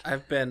 god.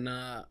 I've been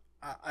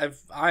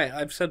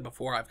I've said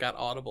before I've got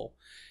Audible,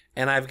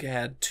 and I've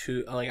had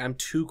I'm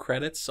 2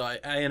 credits, so I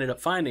ended up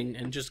finding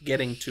and just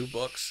getting 2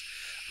 books,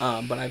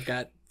 but I've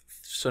got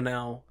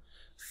now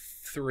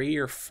 3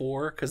 or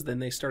 4 because then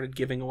they started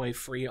giving away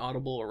free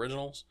Audible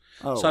originals.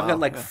 Oh, so I've got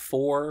like yeah.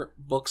 4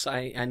 books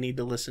I need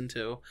to listen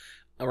to.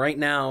 Right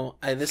now,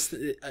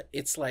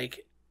 it's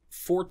like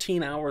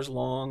 14 hours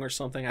long or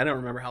something. I don't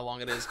remember how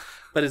long it is,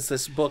 but it's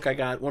this book I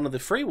got, one of the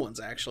free ones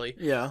actually,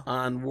 Yeah.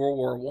 on World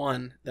War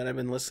One that I've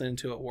been listening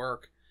to at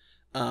work,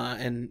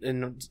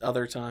 and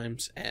other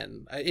times,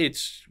 and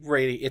it's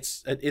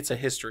a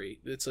history.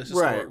 It's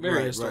a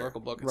very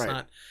historical book. It's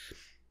not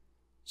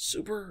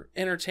super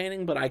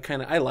entertaining, but I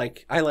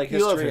like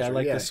history. I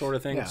like this sort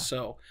of thing. Yeah.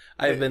 So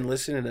I've been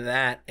listening to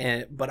that,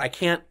 but I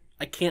can't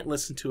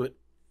listen to it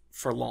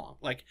for long.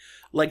 Like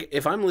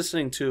if I'm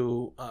listening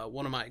to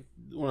one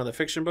of the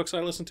fiction books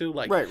I listen to,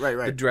 like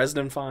the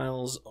Dresden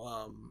Files,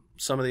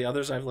 some of the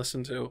others I've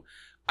listened to,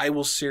 I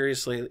will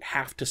seriously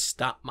have to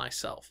stop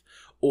myself,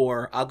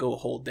 or I'll go a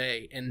whole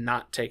day and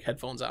not take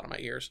headphones out of my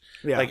ears.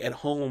 Yeah. Like at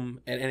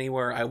home, at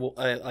anywhere,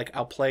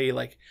 I'll play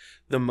like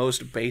the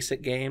most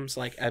basic games.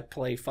 Like I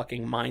play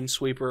fucking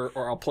Minesweeper,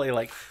 or I'll play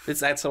like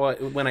that's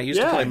when I used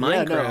to play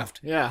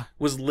Minecraft.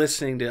 Was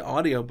listening to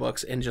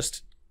audiobooks and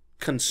just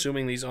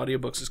consuming these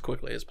audiobooks as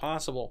quickly as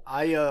possible.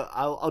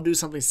 I'll do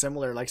something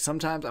similar. Like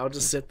sometimes I'll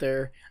just sit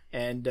there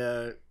and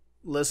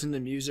listen to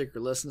music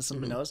or listen to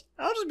something else.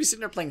 I'll just be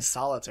sitting there playing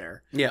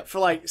solitaire. Yeah. For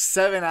like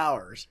 7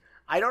 hours.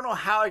 I don't know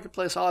how I could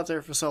play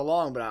solitaire for so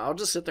long, but I'll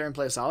just sit there and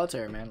play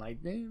solitaire, man. Like,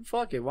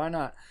 fuck it, why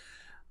not?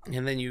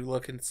 And then you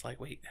look and it's like,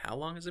 wait, how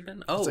long has it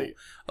been?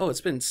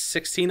 It's been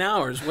 16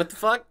 hours. What the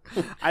fuck?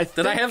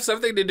 Did I have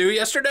something to do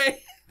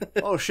yesterday?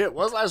 Oh shit,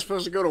 was I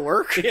supposed to go to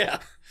work? Yeah.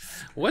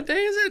 What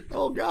day is it?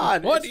 Oh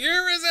god. What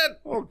year is it?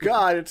 Oh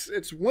god,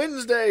 it's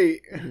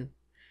Wednesday.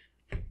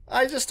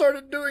 I just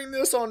started doing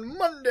this on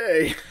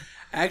Monday.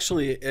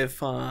 Actually,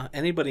 if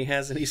anybody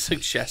has any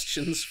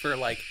suggestions for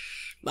like,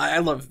 I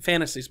love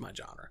fantasy's my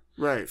genre.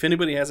 Right. If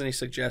anybody has any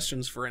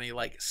suggestions for any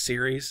like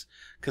series,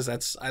 because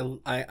that's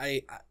I'll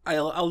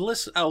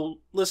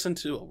listen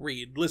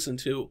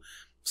to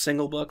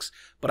single books,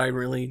 but I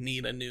really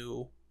need a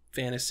new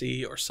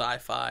fantasy or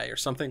sci-fi or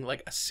something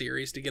like a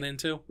series to get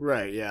into.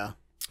 Right. Yeah.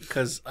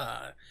 Because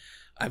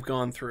I've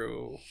gone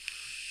through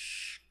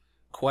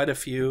quite a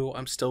few.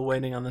 I'm still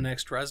waiting on the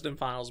next Dresden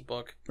Files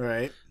book.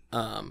 Right.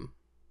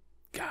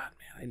 God,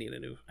 man, I need a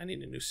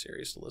new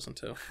series to listen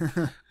to.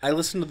 I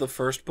listened to the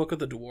first book of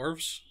the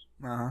Dwarves,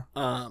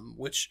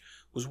 which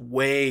was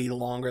way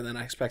longer than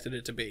I expected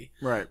it to be.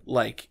 Right.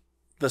 Like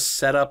the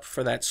setup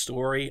for that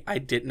story, I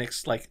didn't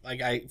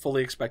I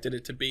fully expected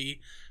it to be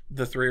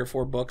the 3 or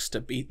 4 books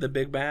to beat the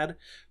big bad,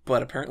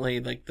 but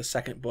apparently like the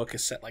second book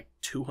is set like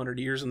 200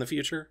 years in the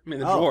future. I mean,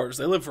 the dwarves,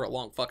 they live for a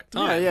long fucking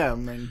time. Yeah, I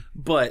mean,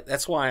 but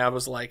that's why I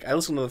was like, I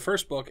listened to the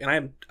first book,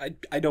 and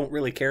I don't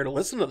really care to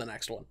listen to the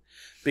next one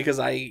because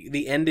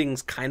the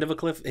ending's kind of a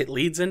cliff. It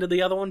leads into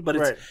the other one,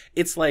 but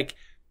it's like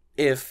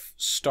if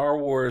Star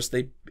Wars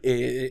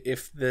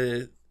if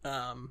the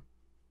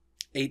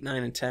 8,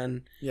 9, and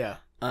 10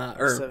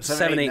 or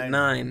 7, 8,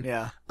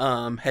 9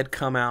 had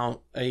come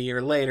out a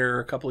year later,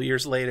 a couple of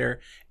years later,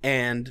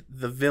 and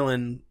the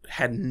villain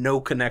had no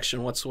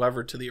connection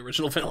whatsoever to the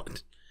original villain.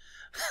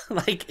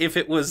 Like if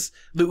it was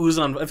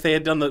if they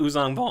had done the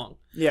Uzang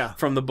Vong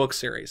from the book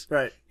series.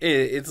 Right.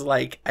 It's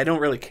like I don't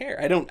really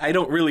care. I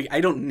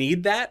don't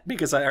need that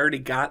because I already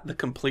got the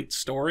complete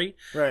story.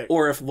 Right.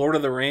 Or if Lord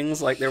of the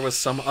Rings, like there was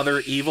some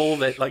other evil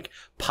that like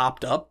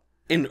popped up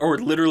or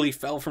literally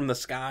fell from the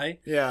sky.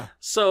 Yeah.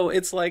 So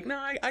it's like, no,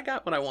 I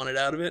got what I wanted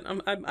out of it.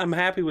 I'm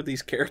happy with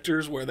these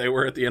characters where they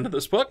were at the end of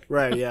this book.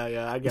 Right.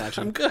 Yeah. I got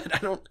you. I'm good. I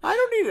don't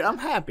need it. I'm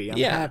happy. I'm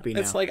happy now.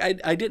 It's like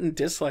I didn't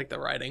dislike the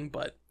writing,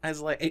 but I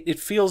was like, it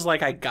feels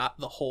like I got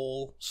the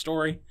whole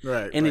story.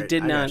 Right. And it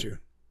did not.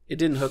 It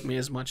didn't hook me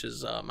as much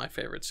as my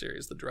favorite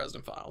series, the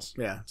Dresden Files.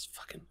 Yeah, it's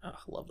fucking. I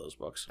love those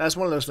books. That's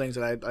one of those things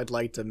that I'd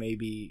like to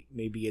maybe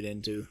get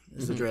into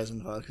is the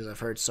Dresden Files because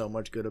I've heard so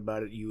much good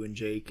about it. You and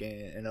Jake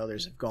and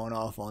others have gone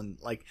off on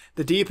like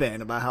the deep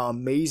end about how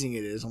amazing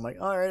it is. I'm like,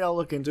 all right, I'll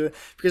look into it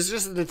because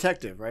it's just a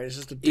detective, right? It's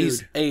just a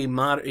dude.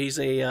 He's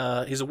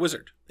a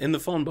wizard in the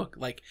phone book.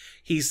 Like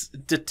he's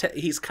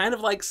kind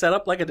of like set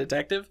up like a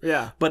detective.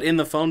 Yeah. But in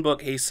the phone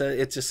book, it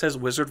just says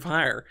wizard for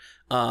hire.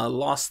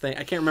 Lost thing.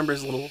 I can't remember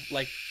his little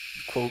like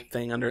quote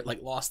thing under it,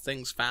 like lost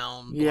things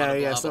found. Yeah, blah,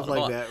 yeah, blah, stuff blah,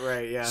 like blah. that,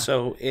 right? Yeah.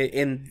 So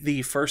in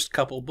the first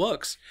couple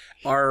books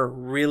are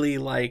really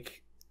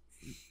like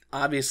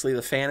obviously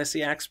the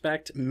fantasy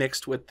aspect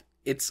mixed with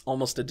it's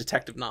almost a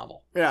detective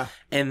novel. Yeah.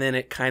 And then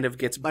it kind of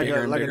gets like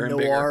bigger and bigger and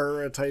bigger. Like a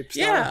noir type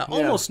style. Yeah,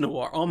 almost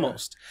noir,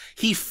 almost.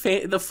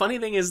 Yeah. The funny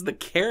thing is the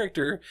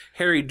character,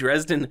 Harry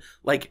Dresden,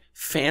 like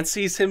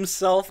fancies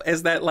himself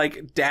as that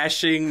like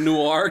dashing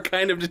noir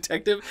kind of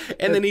detective,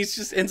 and then he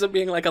just ends up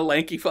being like a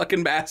lanky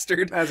fucking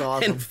bastard. That's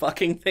awesome. And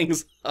fucking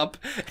things up,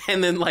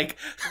 and then like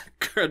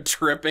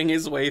tripping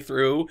his way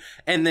through.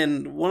 And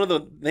then one of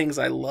the things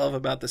I love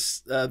about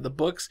this, the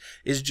books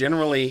is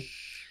generally...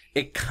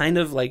 It kind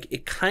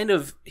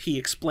of he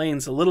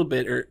explains a little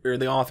bit, or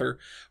the author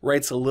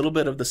writes a little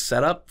bit of the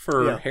setup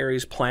for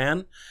Harry's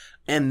plan,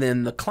 and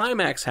then the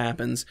climax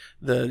happens.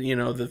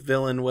 The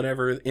villain,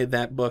 whatever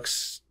that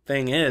book's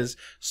thing is,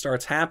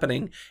 starts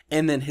happening,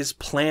 and then his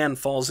plan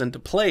falls into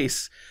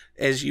place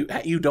as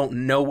you don't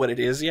know what it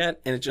is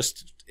yet, and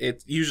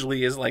it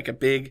usually is like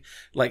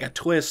a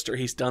twist, or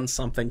he's done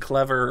something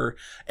clever.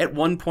 At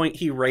one point,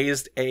 he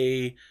raised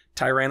a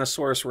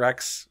Tyrannosaurus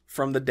Rex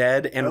from the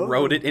dead and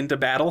rode it into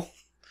battle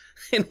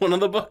in one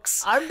of the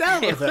books. I'm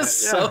down with that. Yeah.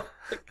 So,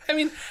 I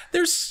mean,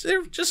 they're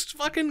just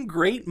fucking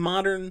great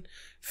modern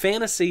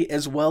fantasy,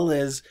 as well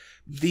as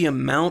the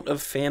amount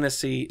of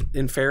fantasy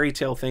and fairy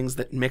tale things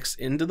that mix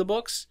into the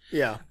books.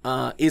 Yeah,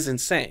 is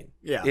insane.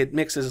 Yeah, it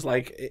mixes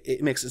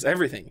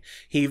everything.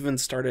 He even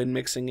started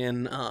mixing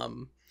in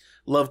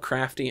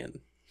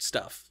Lovecraftian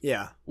stuff.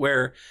 Yeah,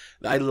 where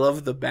I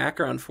love the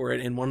background for it.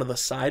 In one of the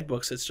side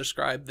books, it's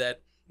described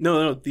that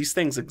no, these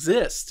things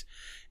exist,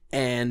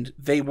 and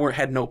they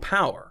had no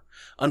power.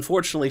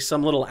 Unfortunately,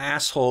 some little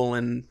asshole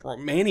in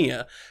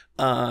Romania,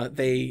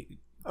 they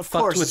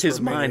fucked with his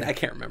mind. I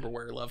can't remember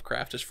where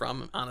Lovecraft is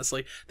from,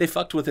 honestly. They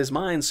fucked with his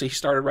mind, so he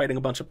started writing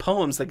a bunch of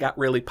poems that got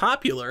really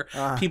popular.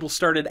 People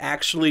started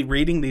actually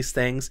reading these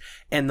things,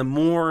 and the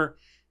more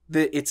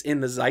that it's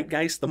in the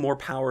zeitgeist, the more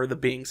power the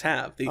beings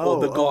have, the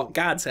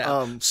gods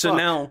have. So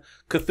now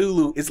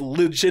Cthulhu is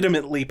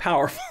legitimately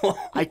powerful.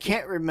 I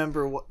can't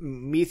remember what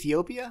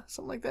Mythiopia,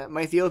 something like that.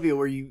 Mythiopia,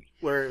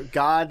 where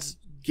gods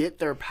get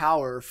their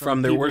power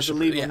from their worship.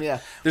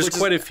 Yeah. There's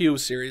quite a few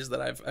series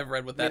that I've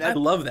read with that. I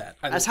love that.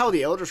 That's how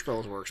the Elder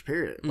Scrolls works.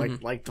 Period.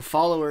 Mm-hmm. Like the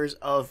followers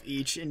of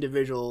each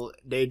individual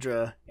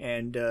Daedra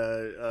and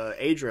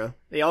Aedra,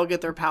 they all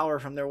get their power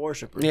from their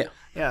worshippers. Yeah.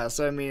 Yeah.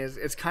 So I mean,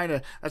 it's kind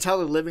of that's how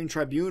the Living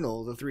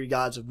Tribunal, the three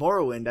gods of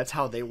Morrowind, that's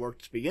how they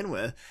work to begin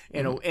with.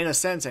 In a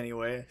sense,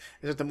 anyway,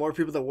 is that the more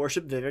people that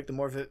worship Vivek, the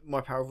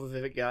more powerful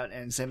Vivek got,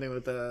 and same thing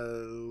with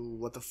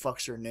what the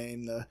fuck's her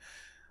name,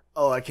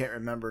 I can't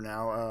remember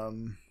now.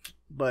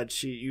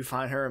 But you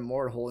find her in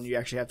Mordhole, and you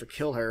actually have to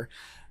kill her.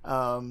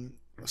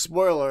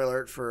 Spoiler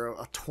alert for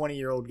a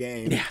 20-year-old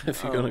game. Yeah,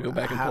 if you're gonna go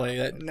back and play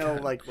that. No,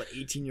 like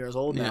 18 years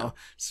old now.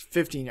 It's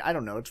 15. I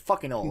don't know. It's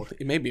fucking old.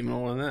 It may be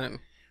more than that.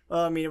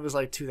 Well, I mean, it was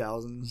like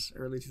 2000s,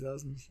 early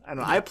 2000s. I don't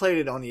know. I played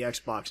it on the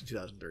Xbox in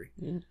 2003.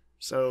 Mm.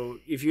 So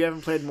if you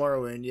haven't played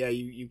Morrowind,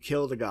 you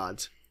kill the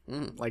gods,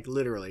 like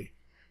literally.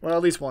 Well,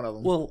 at least one of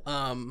them. Well,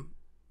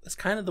 that's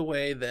kind of the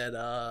way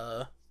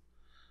that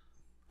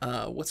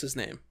what's his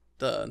name?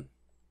 The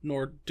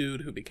Nord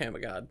dude who became a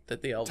god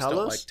that the elves don't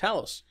like.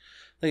 Talos.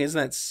 Like, isn't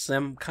that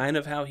some kind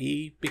of how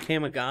he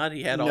became a god?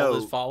 He had all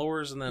his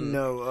followers and then...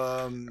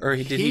 or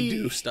did he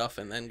do stuff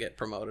and then get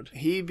promoted?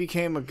 He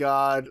became a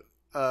god...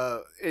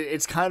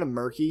 it's kind of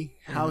murky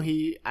how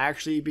he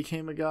actually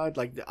became a god.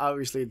 Like,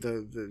 obviously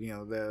the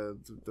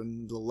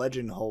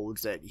legend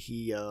holds that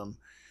he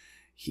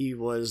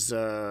was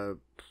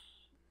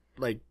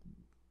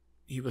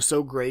he was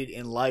so great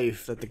in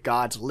life that the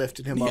gods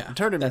lifted him up and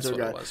turned him into a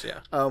god. That's what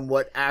it was,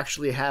 what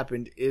actually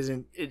happened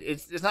isn't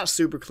it's not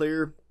super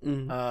clear.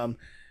 Mm-hmm.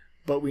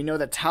 But we know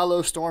that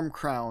Talos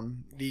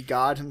Stormcrown, the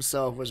god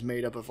himself, was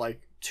made up of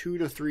like 2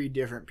 to 3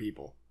 different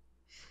people,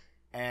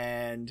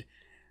 and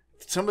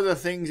some of the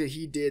things that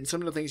he did,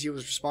 some of the things he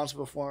was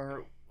responsible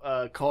for,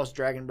 caused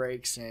dragon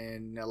breaks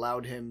and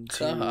allowed him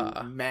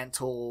to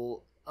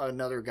mantle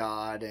another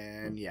god,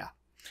 and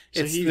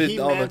So he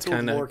all that's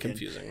mantled kind of Lorcan.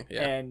 confusing.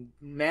 Yeah. And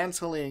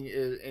mantling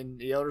in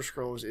the Elder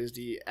Scrolls is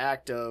the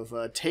act of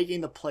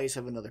taking the place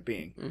of another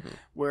being,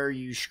 where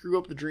you screw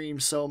up the dream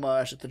so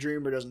much that the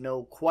dreamer doesn't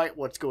know quite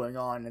what's going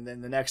on, and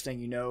then the next thing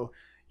you know,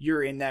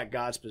 you're in that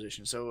god's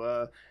position.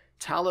 So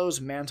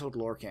Talos mantled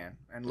Lorcan,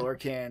 and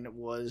Lorcan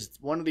was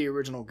one of the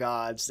original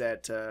gods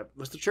that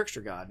was the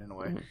trickster god in a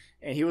way,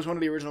 and he was one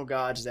of the original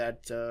gods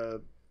that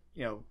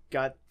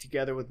got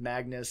together with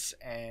Magnus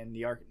and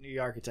the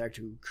architect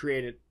who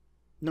created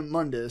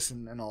Mundus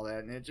and all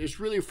that, and it's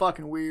really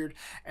fucking weird,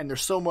 and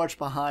there's so much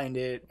behind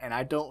it, and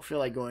I don't feel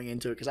like going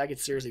into it because I could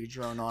seriously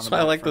drone on. So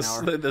I like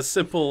the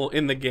simple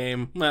in the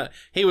game.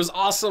 He was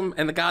awesome,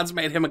 and the gods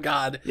made him a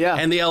god. Yeah,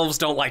 and the elves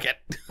don't like it.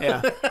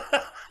 Yeah.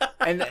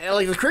 and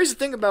like the crazy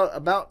thing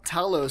about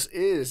Talos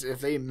is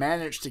if they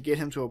manage to get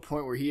him to a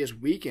point where he is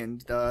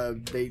weakened,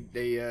 they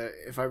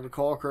if I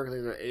recall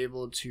correctly, they're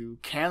able to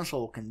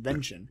cancel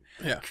convention.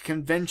 Yeah,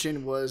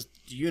 convention was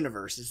the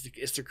universe,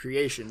 it's the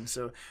creation,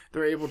 so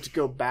they're able to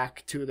go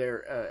back to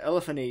their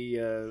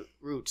elephanty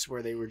roots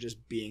where they were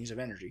just beings of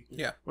energy.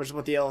 Yeah, which is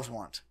what the elves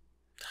want.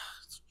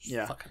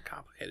 Yeah, fucking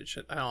complicated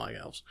shit. I don't like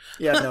elves.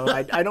 Yeah, no,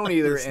 I don't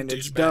either, and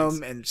it's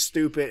dumb bags. and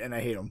stupid, and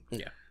I hate them.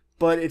 Yeah.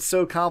 But it's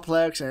so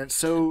complex, and it's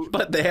so...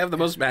 But they have the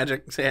most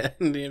magic.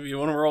 If you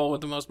want to roll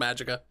with the most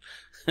magicka,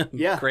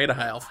 yeah, create a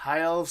high elf.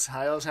 High elves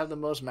have the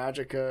most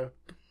magicka,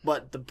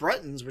 but the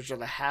Bretons, which are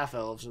the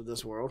half-elves of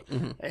this world,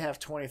 they have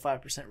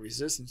 25%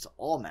 resistance to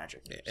all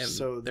magic. And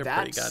so they're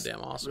that's pretty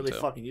goddamn awesome, really too.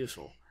 fucking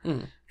useful.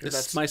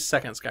 That's my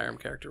second Skyrim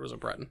character was a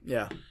Breton.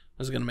 Yeah.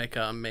 I was going to make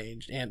a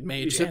mage,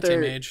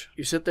 anti-mage.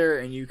 You sit there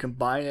and you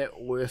combine it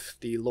with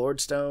the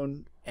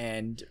Lordstone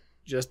and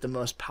just the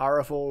most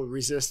powerful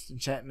resist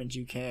enchantment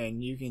you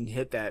can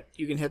hit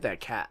that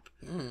cap,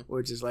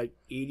 which is like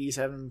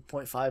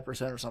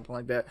 87.5% or something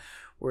like that,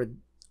 where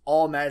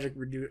all magic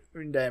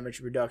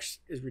damage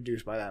is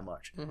reduced by that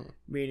much.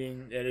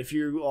 Meaning that if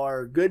you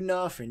are good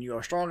enough and you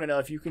are strong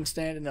enough, you can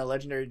stand in a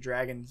legendary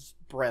dragon's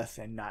breath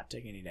and not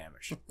take any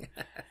damage,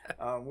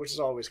 which is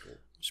always cool.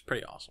 It's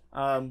pretty awesome.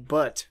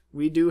 But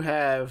we do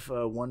have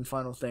one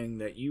final thing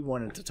that you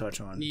wanted to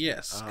touch on.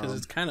 Yes, because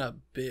it's kind of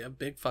a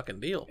big fucking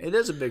deal. It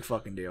is a big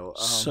fucking deal.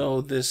 So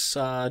this,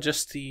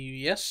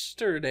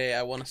 yesterday,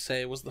 I want to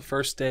say, was the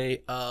first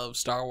day of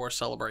Star Wars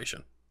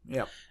Celebration.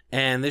 Yep.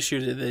 And this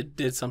year they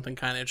did something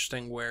kind of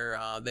interesting where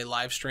they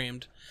live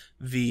streamed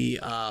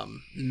the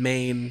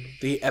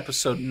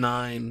episode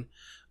 9,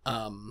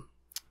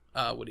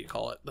 what do you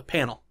call it? The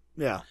panel.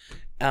 Yeah.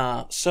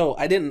 So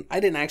I didn't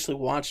actually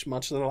watch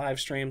much of the live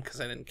stream because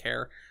I didn't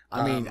care.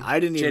 I mean, I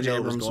didn't even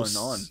know what was going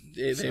on.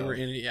 They were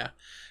in it, yeah.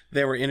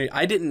 They were in it.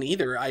 I didn't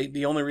either.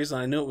 The only reason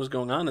I knew it was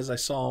going on is I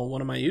saw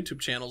one of my YouTube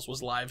channels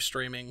was live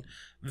streaming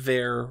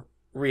their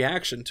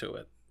reaction to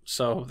it.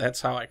 So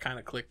that's how I kind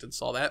of clicked and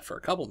saw that for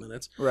a couple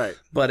minutes. Right.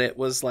 But it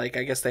was like,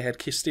 I guess they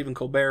had Stephen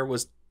Colbert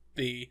was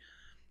the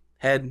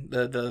head,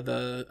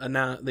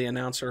 the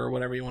announcer or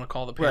whatever you want to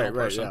call the panel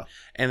person. Yeah.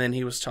 And then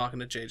he was talking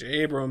to J.J.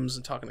 Abrams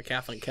and talking to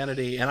Kathleen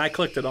Kennedy. And I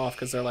clicked it off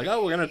because they're like,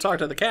 oh, we're going to talk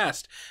to the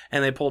cast.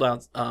 And they pulled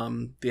out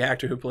the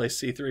actor who plays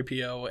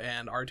C-3PO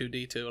and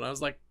R2-D2. And I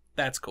was like,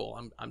 that's cool.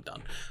 I'm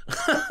done.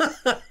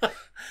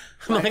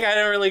 Like, I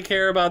don't really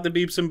care about the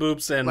beeps and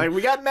boops and like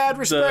we got mad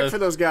respect for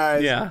those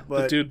guys. Yeah,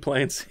 but the dude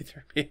playing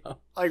C-3PO.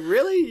 Like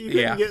really, you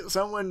couldn't get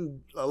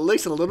someone at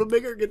least a little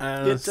bigger. Get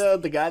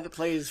the guy that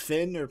plays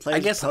Finn or plays. I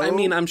guess Poe? I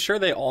mean I'm sure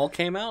they all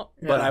came out,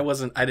 but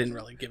I didn't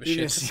really give a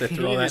shit to sit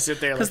through all that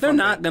because they're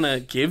not gonna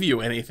give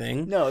you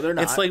anything. No, they're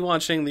not. It's like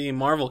watching the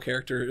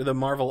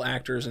Marvel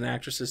actors and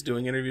actresses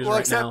doing interviews right now.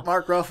 Except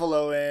Mark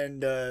Ruffalo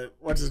and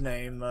what's his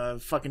name,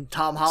 fucking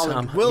Tom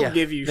Holland will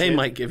give you. They shit.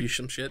 might give you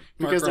some shit.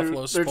 Mark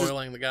Ruffalo's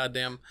spoiling the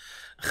goddamn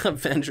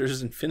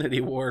Avengers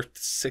Infinity War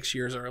 6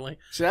 years early.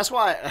 So that's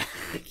why,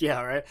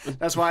 yeah, right.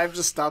 That's why I've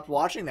just stopped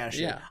watching that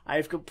shit. Yeah.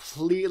 I've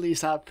completely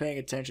stopped paying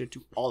attention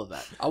to all of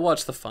that. I'll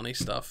watch the funny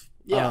stuff.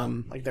 Yeah,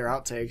 like their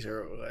outtakes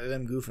or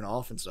them goofing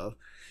off and stuff.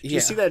 Did you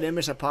see that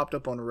image that popped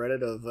up on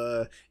Reddit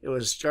of it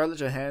was Scarlett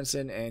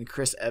Johansson and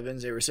Chris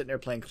Evans? They were sitting there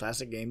playing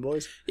classic Game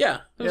Boys. Yeah,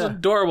 it was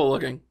adorable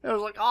looking. I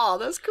was like, oh,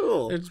 that's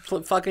cool. It's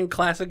fucking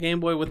classic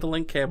Game Boy with the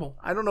link cable.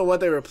 I don't know what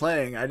they were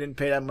playing. I didn't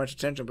pay that much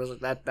attention, but I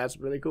was like, that's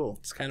really cool.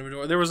 It's kind of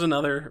adorable. There was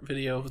another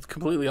video, it's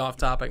completely off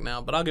topic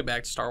now, but I'll get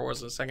back to Star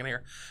Wars in a second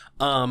here,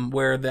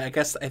 where I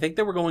think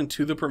they were going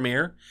to the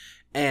premiere,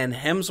 and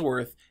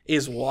Hemsworth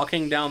is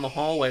walking down the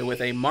hallway with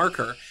a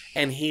marker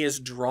and he is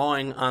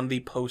drawing on the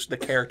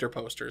character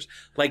posters,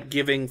 like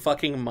giving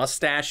fucking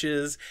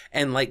mustaches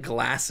and like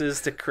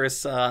glasses to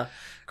Chris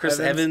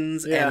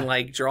Evans and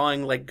like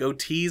drawing like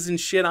goatees and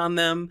shit on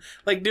them,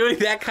 like doing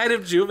that kind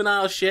of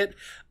juvenile shit.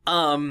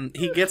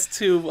 He gets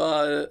to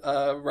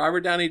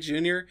Robert Downey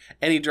Jr.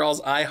 and he draws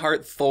I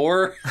Heart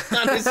Thor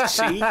on his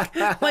cheek.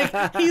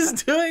 Like,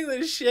 he's doing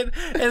this shit.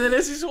 And then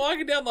as he's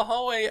walking down the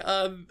hallway,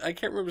 I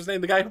can't remember his name,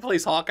 the guy who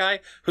plays Hawkeye,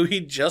 who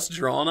he'd just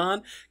drawn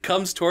on,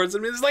 comes towards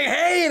him and he's like,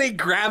 hey! And he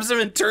grabs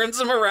him and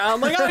turns him around.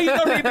 Like, oh, you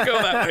don't need to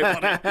go that way,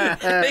 buddy.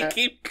 They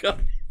keep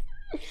going.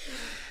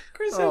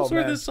 Chris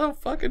Hemsworth is so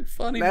fucking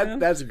funny, man.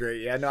 That's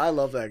great. Yeah, no, I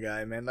love that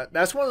guy, man.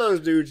 That's one of those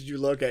dudes you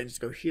look at and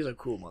just go, he's a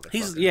cool motherfucker.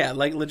 He's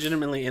like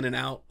legitimately in and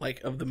out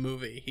like of the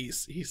movie.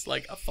 He's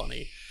like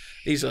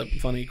he's a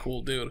funny,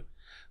 cool dude.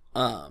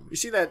 You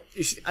see that?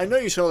 I know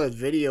you saw that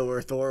video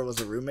where Thor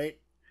was a roommate.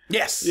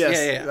 Yes.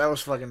 Yeah. That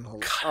was fucking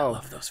hilarious. God, I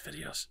love those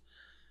videos.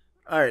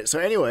 All right, so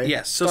anyway,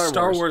 yes. So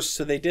Star Wars.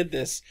 So they did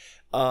this,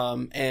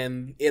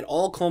 and it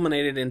all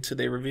culminated into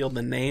they revealed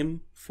the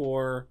name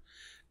for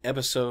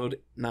Episode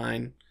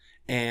 9.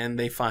 And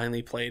they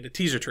finally played a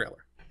teaser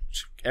trailer,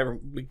 which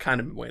we kind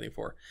of been waiting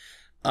for.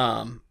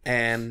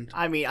 And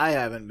I mean, I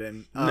haven't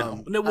been.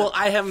 No. Well,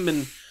 I haven't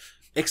been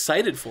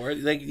excited for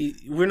it. Like,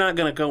 we're not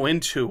going to go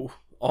into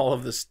all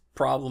of this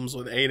problems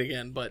with 8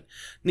 again, but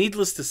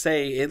needless to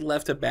say, it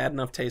left a bad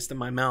enough taste in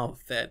my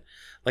mouth that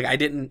like I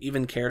didn't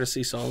even care to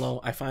see Solo.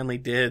 I finally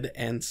did,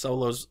 and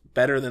Solo's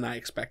better than I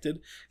expected.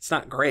 It's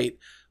not great,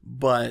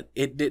 but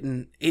it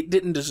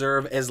didn't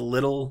deserve as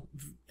little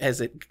as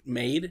it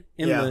made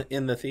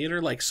in the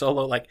theater. Like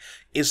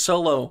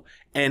Solo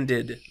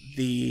ended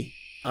the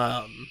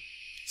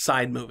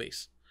side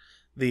movies,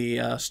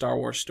 the Star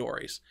Wars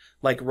stories.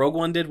 Like Rogue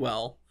One did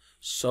well.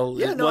 So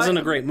it wasn't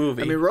a great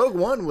movie. I mean, Rogue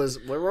One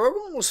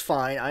was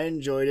fine. I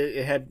enjoyed it.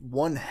 It had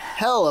one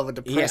hell of a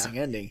depressing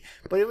ending,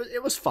 but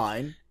it was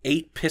fine.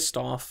 8 pissed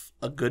off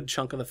a good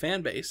chunk of the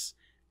fan base,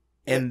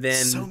 and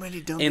then so many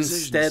dumb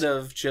instead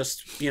decisions. of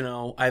just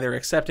either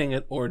accepting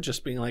it or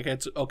just being like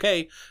it's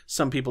okay,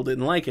 some people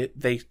didn't like it.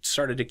 They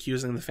started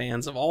accusing the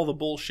fans of all the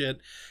bullshit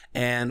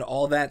and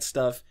all that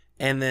stuff,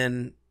 and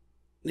then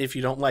if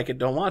you don't like it,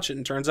 don't watch it.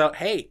 And turns out,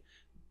 hey,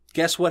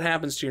 guess what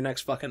happens to your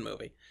next fucking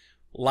movie?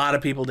 A lot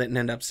of people didn't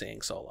end up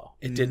seeing Solo.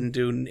 It didn't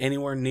do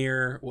anywhere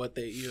near what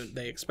they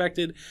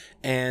expected,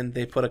 and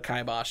they put a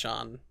kibosh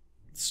on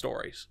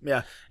stories.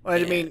 Yeah,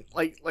 well, I mean,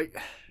 like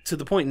to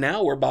the point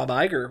now where Bob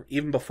Iger,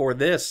 even before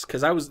this,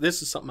 because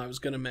this is something I was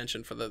going to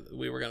mention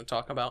we were going to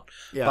talk about.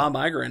 Yeah. Bob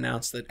Iger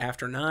announced that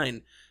after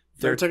 9,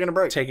 they're taking a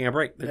break.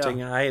 They're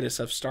taking a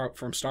hiatus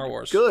from Star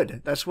Wars.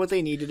 Good. That's what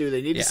they need to do.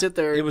 They need to sit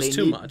there. It was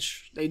too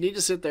much. They need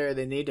to sit there.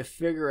 They need to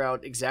figure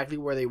out exactly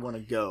where they want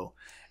to go.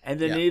 And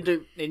they need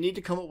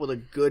to come up with a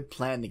good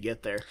plan to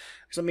get there.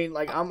 Because I mean,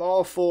 like, I'm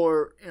all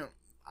for,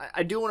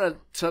 I do want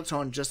to touch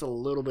on just a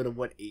little bit of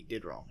what 8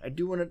 did wrong. I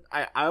do want to.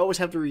 I always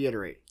have to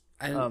reiterate.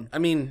 I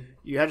mean,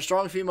 you had a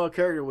strong female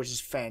character, which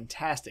is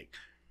fantastic,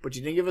 but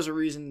you didn't give us a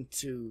reason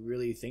to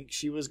really think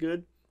she was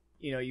good.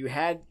 You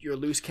had your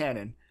loose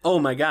cannon. Oh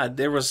my God,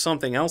 there was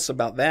something else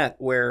about that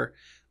where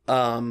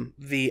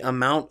the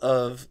amount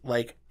of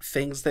like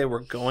things they were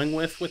going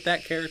with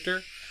that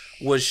character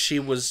was she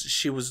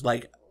was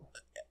like.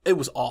 It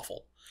was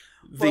awful.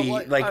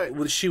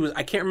 She was.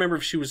 I can't remember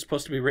if she was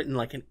supposed to be written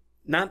like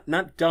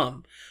not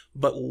dumb,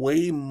 but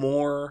way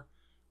more.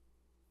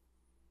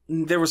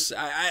 There was.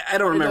 I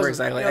don't remember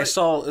exactly. I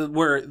saw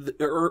where the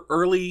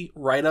early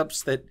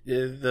write-ups that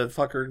the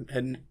fucker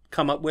had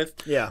come up with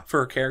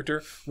for her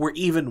character were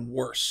even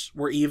worse.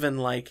 Were even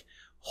like,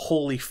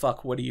 holy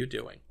fuck, what are you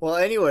doing? Well,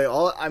 anyway,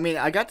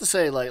 I got to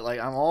say like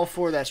I'm all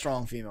for that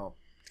strong female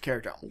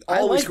character.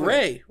 I like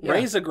Rey. Yeah.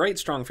 Rey's a great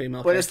strong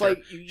female but character.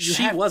 It's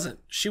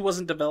like she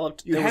wasn't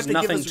developed. There was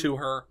nothing to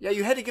her. Yeah,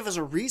 you had to give us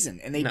a reason,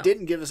 and they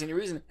didn't give us any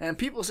reason. And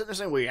people sitting there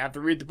saying, well, you have to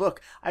read the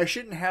book. I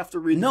shouldn't have to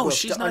read the book. No,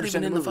 she's not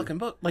even in the fucking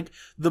book. Like,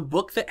 the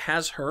book that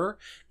has her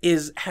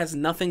has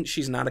nothing.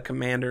 She's not a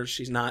commander.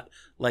 She's not,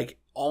 like,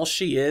 all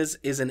she is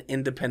an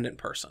independent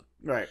person.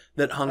 Right.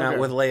 That hung out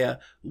with Leia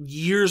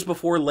years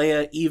before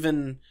Leia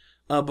even,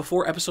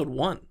 before episode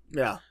 1.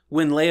 Yeah.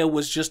 When Leia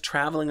was just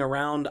traveling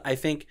around, I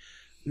think...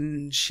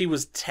 She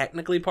was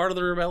technically part of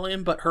the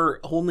rebellion, but her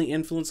only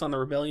influence on the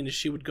rebellion is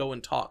she would go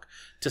and talk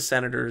to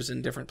senators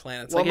in different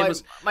planets. Well, like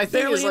my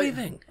thing is like,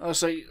 anything. Oh,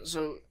 so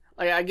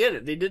like, I get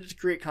it. They did it to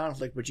create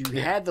conflict, but you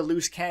had the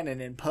loose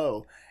cannon in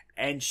Poe,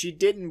 and she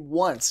didn't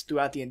once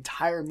throughout the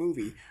entire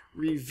movie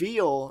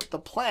reveal the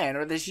plan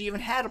or that she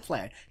even had a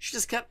plan. She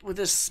just kept with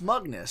this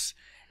smugness,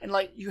 and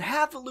like you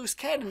have the loose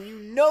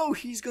cannon,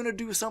 he's gonna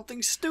do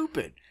something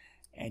stupid,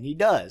 and he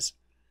does.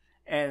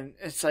 And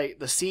it's like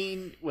the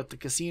scene with the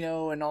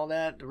casino and all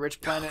that, the rich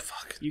planet. Oh,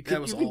 fuck.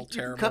 That was all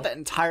terrible. You can cut that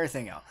entire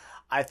thing out.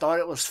 I thought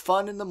it was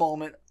fun in the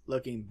moment.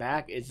 Looking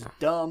back, it's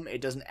dumb.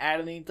 It doesn't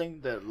add anything.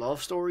 The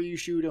love story you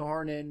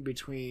shoehorn in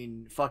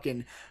between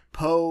fucking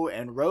Poe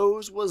and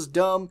Rose was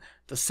dumb.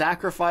 The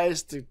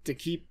sacrifice to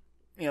keep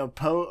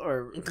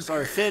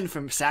Finn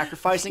from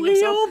sacrificing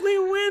himself. We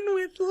only win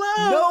with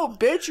love. No,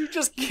 bitch, you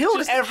just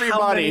killed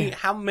everybody.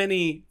 How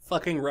many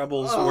fucking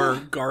rebels were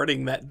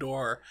guarding that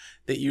door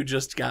that you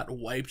just got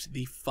wiped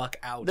the fuck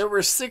out? There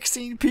were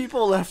 16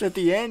 people left at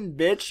the end,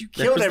 bitch. You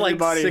killed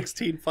everybody. Like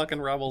 16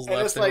 fucking rebels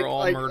left. They were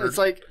all murdered. It's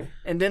like,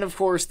 and then of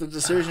course the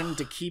decision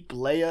to keep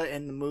Leia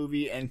in the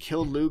movie and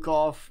kill Luke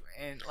off,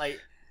 and like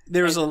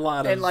there's a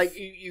lot of, and like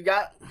you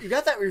got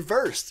that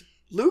reversed.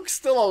 Luke's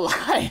still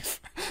alive.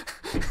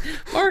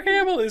 Mark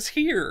Hamill is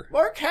here.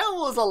 Mark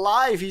Hamill is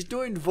alive. He's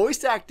doing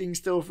voice acting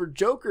still for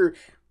Joker,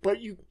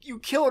 but you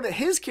killed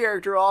his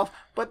character off,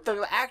 but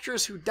the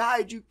actress who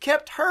died, you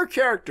kept her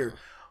character.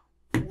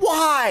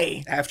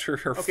 Why? After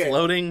her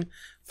floating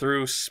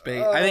through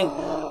space. I think,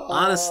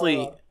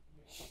 honestly,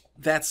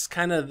 that's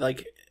kind of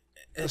like...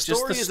 It's the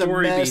story just the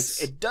story is a mess.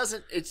 beats.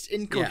 It's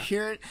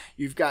incoherent. Yeah.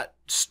 You've got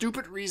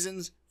stupid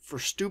reasons for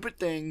stupid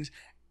things,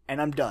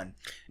 and I'm done.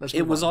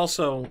 It was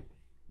also...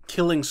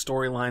 killing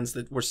storylines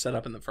that were set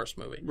up in the first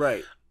movie.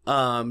 Right.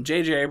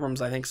 J.J.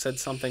 Abrams, I think, said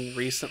something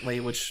recently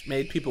which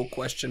made people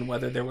question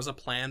whether there was a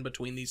plan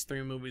between these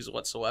 3 movies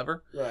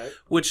whatsoever. Right.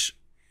 Which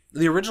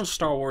the original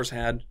Star Wars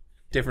had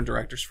different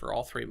directors for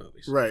all 3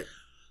 movies. Right.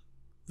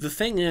 The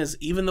thing is,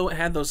 even though it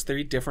had those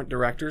 3 different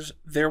directors,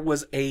 there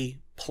was a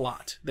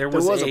plot. There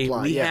was a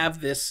plot, we yeah.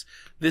 have this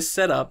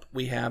setup.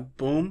 We have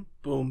boom,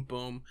 boom,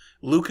 boom.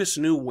 Lucas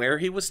knew where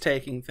he was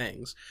taking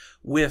things.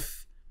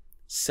 With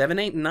 7,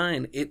 8, and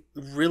 9, it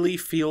really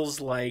feels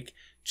like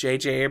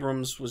J.J.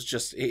 Abrams was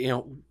just,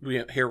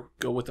 here,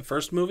 go with the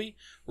first movie,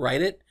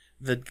 write it.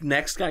 The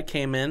next guy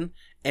came in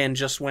and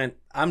just went,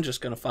 I'm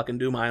just going to fucking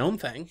do my own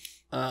thing.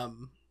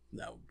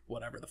 No,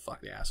 whatever the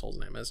fuck the asshole's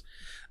name is.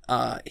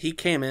 He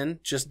came in,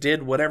 just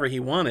did whatever he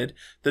wanted.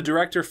 The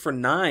director for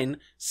 9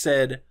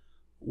 said,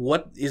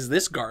 what is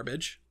this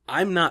garbage?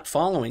 I'm not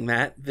following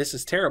that. This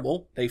is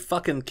terrible. They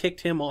fucking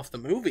kicked him off the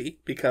movie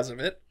because of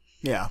it.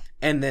 Yeah.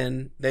 And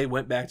then they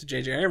went back to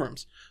J.J.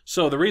 Abrams.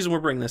 So the reason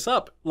we're bringing this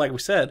up, like we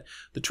said,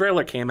 the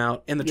trailer came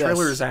out, and the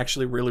trailer is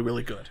actually really,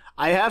 really good.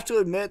 I have to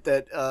admit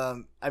that,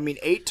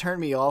 8 turned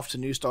me off to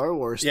new Star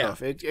Wars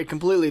stuff. Yeah. It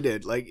completely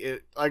did.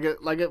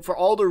 For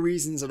all the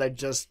reasons that I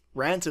just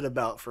ranted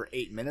about for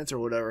 8 minutes or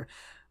whatever.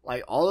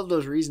 Like, all of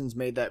those reasons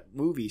made that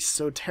movie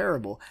so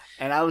terrible.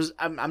 And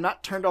I'm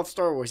not turned off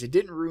Star Wars. It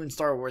didn't ruin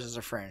Star Wars as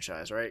a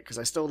franchise, right? Because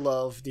I still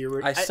love the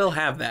original. I still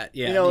have that,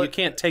 yeah. You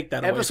can't take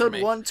that away from me.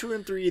 Episode 1, 2,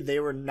 and 3, they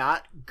were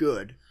not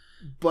good,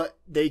 but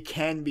they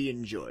can be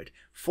enjoyed.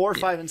 4,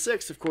 5, and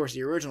 6, of course,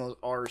 the originals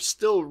are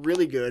still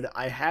really good.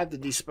 I have the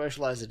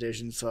despecialized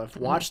editions, so I've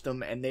watched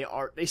them, and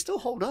they still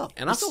hold up.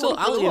 And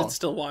I'll even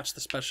still watch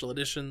the special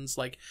editions,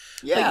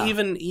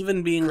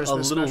 even being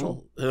Christmas a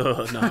little.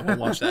 No, I won't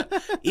watch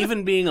that.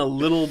 Even being a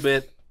little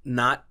bit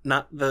not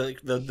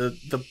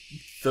the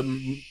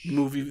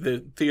movie,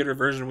 the theater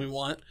version we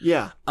want.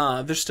 Yeah,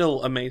 they're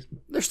still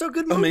amazing. They're still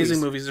good movies. Amazing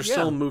movies. They're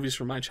still movies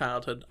from my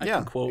childhood. I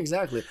can quote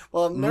exactly.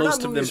 Well, they're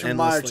not movies from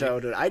my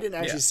childhood. I didn't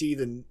actually see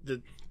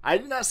I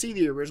did not see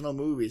the original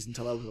movies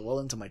until I was well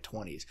into my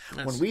 20s.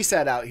 When we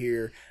sat out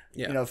here,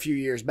 a few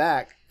years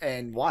back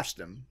and watched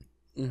them,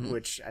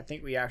 which I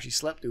think we actually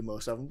slept through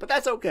most of them, but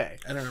that's okay.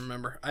 I don't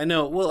remember. I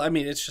know. Well, I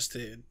mean, it's just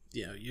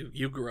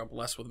you grew up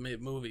less with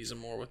movies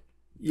and more with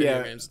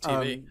video games and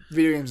TV.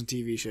 Video games and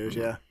TV shows,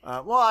 yeah.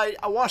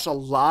 I watched a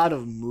lot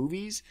of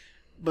movies,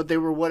 but they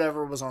were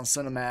whatever was on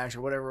Cinemax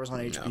or whatever was on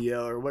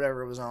HBO or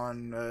whatever was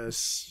on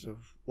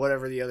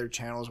whatever the other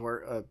channels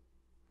were.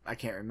 I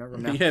can't remember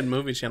now. You had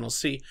movie channels.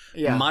 See,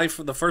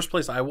 the first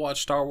place I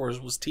watched Star Wars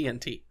was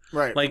TNT.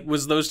 Right. Like,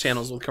 was those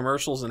channels with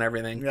commercials and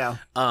everything. Yeah.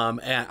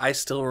 And I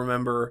still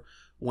remember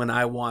when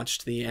I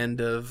watched the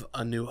end of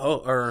A New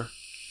Hope,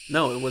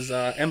 it was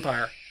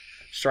Empire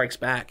Strikes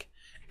Back.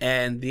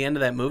 And the end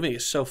of that movie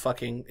is so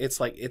fucking, it's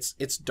like,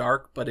 it's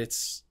dark, but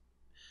it's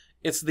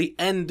the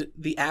end,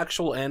 the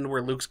actual end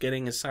where Luke's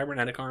getting his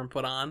cybernetic arm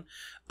put on.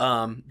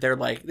 They're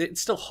like,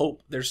 it's still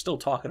hope. They're still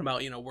talking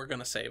about, we're going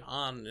to save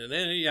Han, and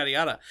yada,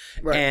 yada.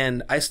 Right.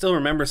 And I still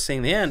remember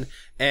seeing the end,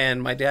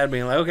 and my dad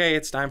being like, okay,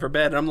 it's time for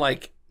bed. And I'm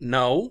like,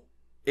 no,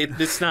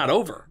 it's not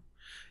over.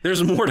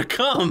 There's more to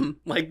come.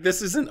 Like,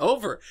 this isn't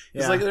over.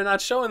 It's like, they're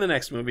not showing the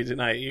next movie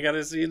tonight. You got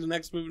to see the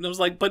next movie. And I was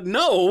like, but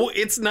no,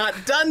 it's not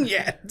done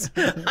yet.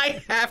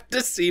 I have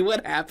to see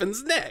what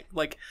happens next.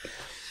 Like,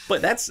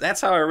 but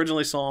that's how I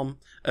originally saw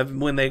them.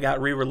 When they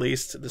got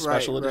re-released, the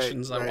special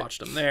editions, I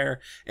watched them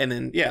there. And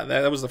then,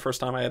 that was the first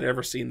time I had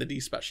ever seen the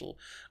D-Special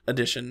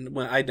edition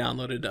when I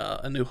downloaded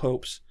A New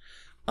Hopes.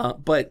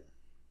 But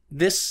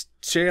this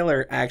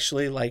trailer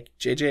actually, like,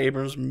 J.J.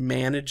 Abrams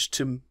managed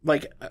to,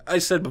 like I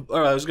said,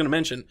 or I was going to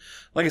mention,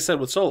 like I said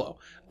with Solo,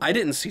 I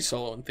didn't see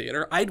Solo in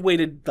theater. I'd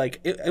waited, like,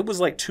 it was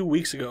like 2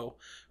 weeks ago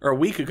or a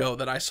week ago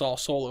that I saw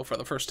Solo for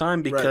the first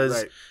time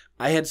because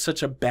I had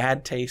such a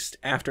bad taste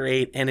after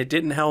 8, and it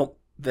didn't help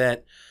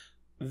that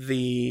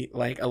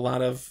a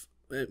lot of,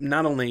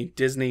 not only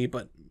Disney,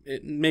 but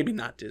maybe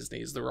not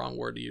Disney is the wrong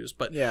word to use,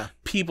 but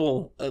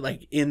people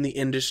like in the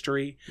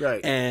industry,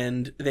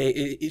 and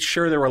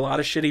sure, there were a lot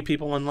of shitty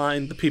people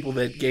online. The people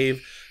that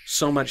gave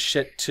so much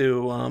shit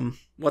to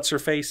what's her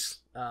face,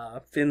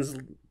 Finn's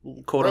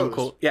quote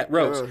unquote,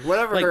 Rose,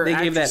 whatever. They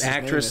gave that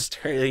actress,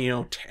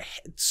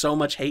 so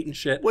much hate and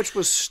shit, which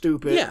was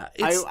stupid. Yeah,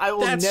 I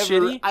will never,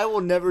 shitty. I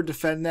will never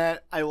defend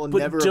that. I will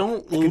never.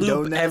 Don't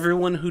loop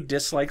everyone who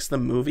dislikes the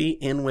movie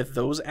in with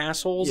those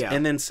assholes,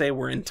 and then say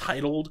we're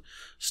entitled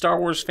Star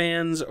Wars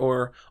fans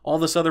or all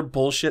this other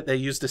bullshit they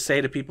used to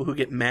say to people who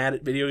get mad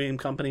at video game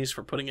companies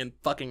for putting in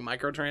fucking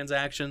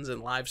microtransactions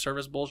and live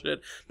service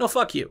bullshit. No,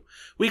 fuck you.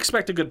 We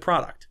expect a good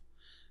product.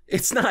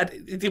 It's not.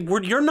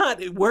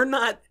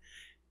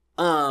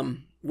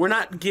 We're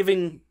not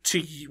giving to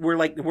you.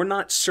 We're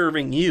not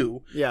serving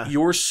you. Yeah.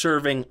 You're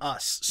serving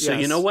us. So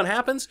you know what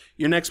happens?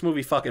 Your next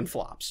movie fucking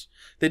flops.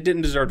 They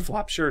didn't deserve to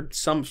flop. Sure,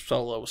 some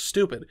Solo was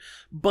stupid,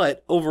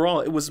 but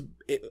overall,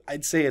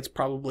 I'd say it's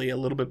probably a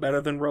little bit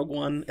better than Rogue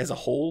One as a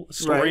whole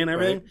story and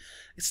everything. Right.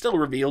 It still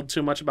revealed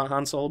too much about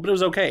Han Solo, but it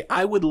was okay.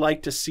 I would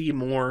like to see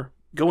more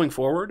going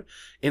forward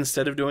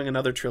instead of doing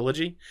another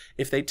trilogy.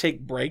 If they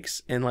take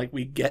breaks and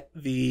we get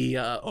the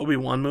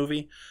Obi-Wan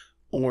movie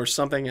or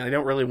something, and I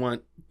don't really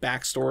want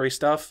backstory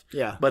stuff.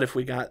 Yeah. But if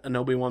we got an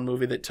Obi-Wan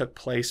movie that took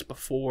place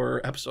before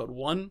Episode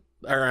 1,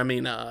 or I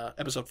mean,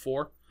 episode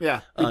 4.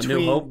 Yeah,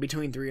 New Hope.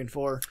 Between 3 and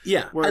 4.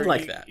 Yeah, I'd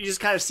like that. You just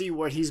kind of see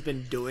what he's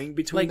been doing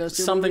between like those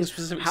two something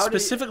movies.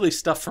 specifically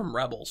stuff from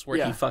Rebels, where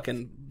Yeah. he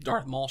fucking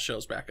Darth Maul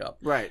shows back up,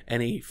 Right.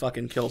 and he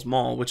fucking kills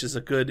Maul, which is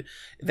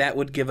that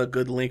would give a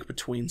good link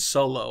between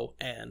Solo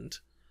and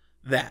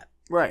that.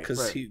 Right,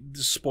 because the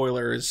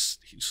spoiler is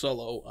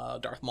Solo.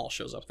 Darth Maul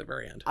shows up at the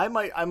very end. I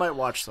might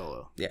watch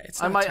Solo. Yeah,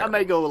 it's I not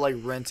might go like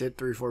rent it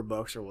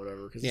 $3-4 or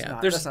whatever. Cause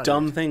there's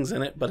dumb things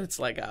in it, but it's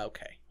like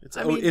okay, it's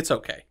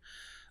okay.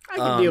 I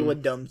can deal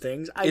with dumb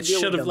things. It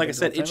should have, like I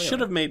said, it should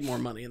have made more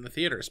money in the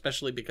theater,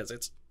 especially because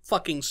it's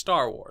fucking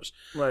Star Wars.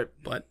 Right.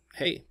 But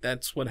hey,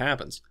 that's what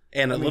happens.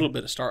 And a little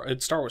bit of Star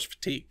Wars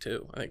fatigue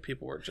too. I think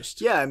people were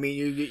just I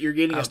mean, you're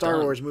getting a Star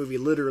Wars movie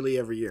literally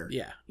every year.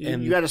 Yeah,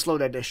 and you got to slow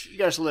that. You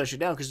got to slow that shit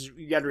down because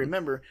you got to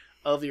remember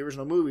of the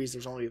original movies.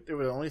 There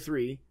were only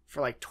 3 for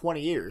like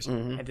 20 years,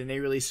 and then they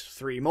released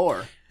 3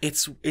 more.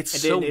 It's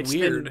so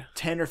weird. Been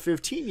 10 or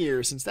 15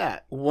 years since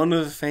that. One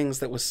of the things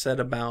that was said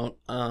about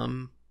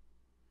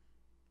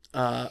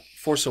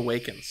Force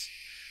Awakens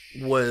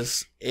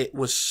was it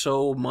was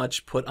so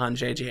much put on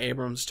J.J.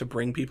 Abrams to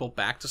bring people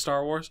back to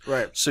Star Wars.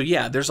 Right. So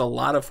yeah, there's a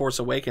lot of Force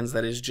Awakens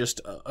that is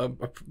just a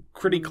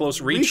pretty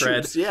close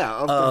retread. Reshoots,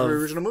 of the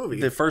original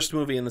movie. The first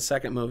movie and the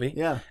second movie.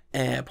 Yeah.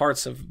 And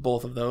parts of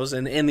both of those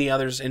and the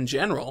others in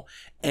general.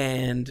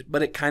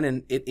 But it kind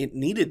of it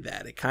needed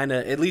that. It kind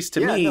of, at least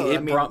to me,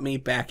 brought me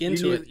back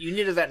into it. You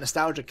needed that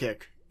nostalgia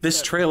kick.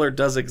 This trailer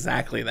does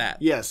exactly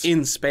that. Yes.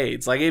 In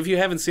spades. Like, if you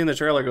haven't seen the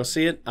trailer, go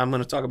see it. I'm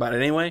going to talk about it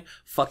anyway.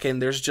 Fucking,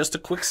 there's just a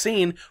quick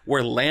scene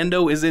where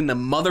Lando is in the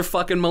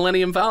motherfucking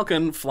Millennium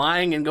Falcon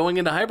flying and going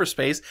into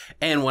hyperspace.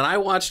 And when I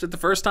watched it the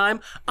first time,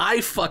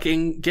 I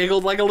fucking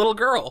giggled like a little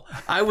girl.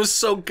 I was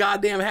so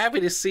goddamn happy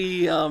to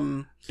see,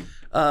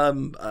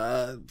 Billy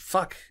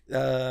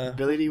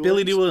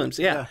D. Williams.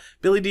 Yeah.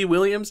 Billy D.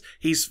 Williams.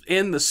 He's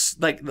in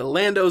the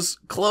Lando's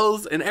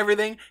clothes and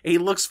everything. He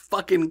looks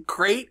fucking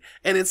great.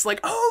 And it's like,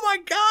 oh my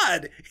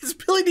God, it's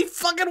Billy D.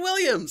 fucking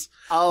Williams.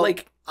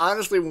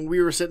 Honestly, when we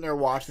were sitting there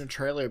watching the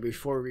trailer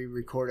before we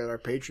recorded our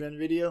Patreon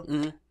video,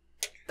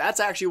 that's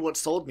actually what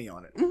sold me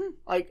on it.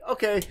 Like,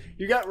 okay,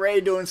 you got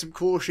Rey doing some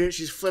cool shit.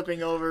 She's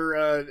flipping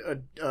over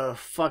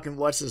fucking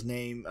what's his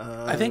name?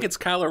 I think it's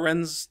Kylo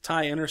Ren's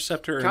TIE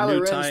Interceptor.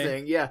 Kylo Ren's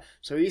thing, yeah.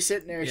 So he's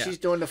sitting there, she's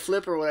doing the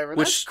flip or whatever.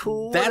 That's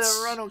cool.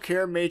 Whatever. I don't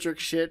care.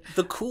 Matrix shit.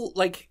 The cool,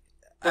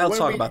 I'll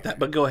talk about that,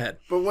 but go ahead.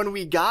 But when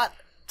we got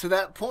to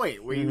that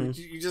point where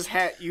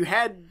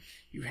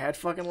you had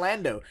fucking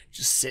Lando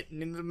just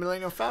sitting in the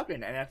Millennium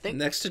Falcon, and I think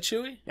next to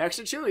Chewie,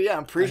 yeah,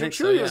 I'm pretty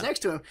sure Chewie was next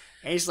to him,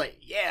 and he's like,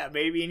 yeah,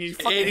 baby, and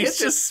he's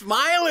just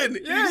smiling.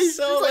 Yeah, he's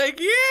so like,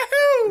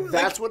 yahoo!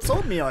 That's what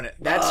sold me on it.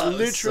 That's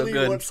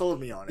literally what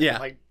sold me on it. Yeah,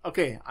 like,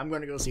 okay, I'm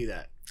going to go see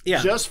that.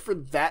 Yeah, just for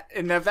that,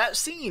 and if that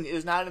scene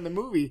is not in the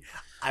movie,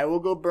 I will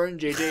go burn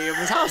J.J.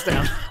 Abrams' house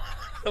down.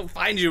 I'll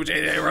find you,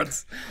 J.J.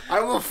 Abrams.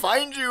 I will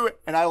find you,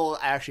 and I will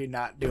actually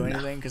not do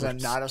anything because I'm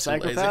not a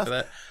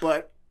psychopath.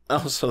 But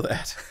also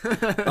that,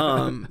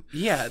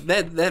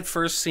 that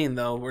first scene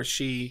though, where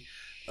she,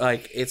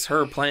 it's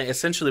her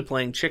essentially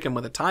playing chicken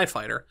with a TIE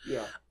fighter.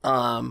 Yeah.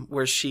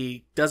 Where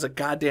she does a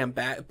goddamn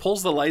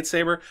pulls the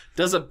lightsaber,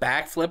 does a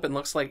backflip, and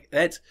looks like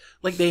that's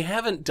like they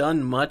haven't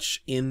done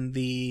much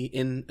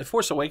in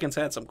Force Awakens.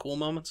 Had some cool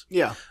moments.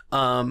 Yeah.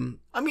 I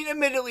mean,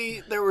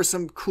 admittedly, there were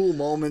some cool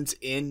moments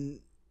in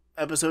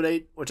Episode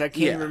 8, which I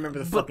can't even remember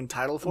the fucking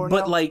title for.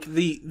 But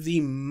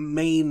the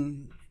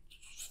main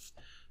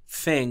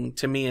thing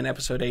to me in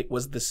Episode 8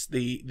 was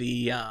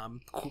the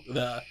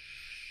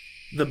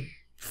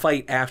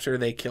fight after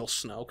they kill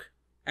Snoke.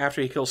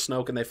 After he kills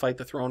Snoke and they fight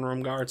the throne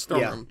room guards,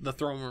 the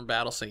throne room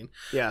battle scene.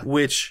 Yeah.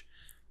 Which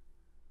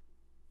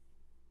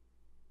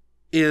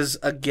is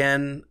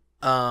again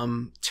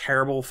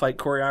terrible fight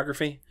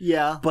choreography.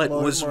 Yeah. But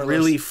was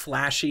really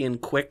flashy and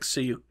quick, so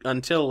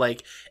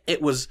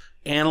it was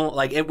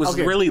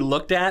really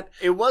looked at.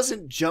 It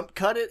wasn't jump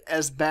cut it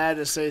as bad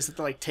as say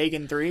something like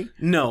Taken 3.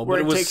 No, where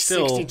but it was takes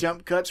still 60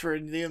 jump cuts for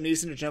Liam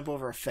Neeson to jump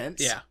over a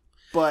fence. Yeah.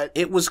 But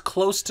it was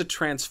close to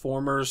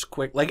Transformers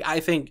quick. Like I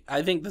think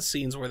the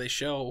scenes where they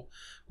show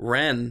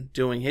Ren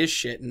doing his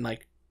shit and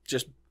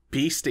just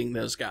beasting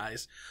those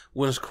guys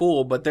was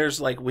cool, but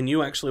there's when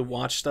you actually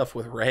watch stuff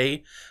with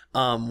Rey,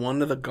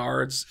 one of the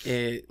guards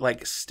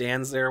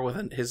stands there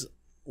with his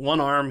one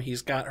arm,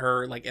 he's got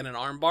her in an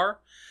arm bar,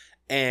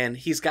 and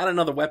he's got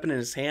another weapon in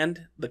his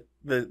hand,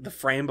 the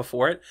frame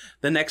before it.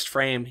 The next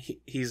frame,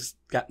 he's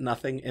got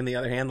nothing in the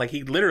other hand.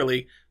 He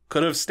literally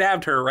could have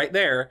stabbed her right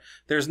there.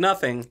 There's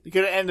nothing. You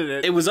could have ended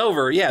it. It was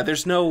over. Yeah,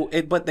 there's no...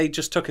 but they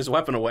just took his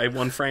weapon away,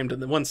 one frame to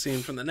the one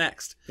scene from the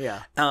next.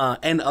 Yeah.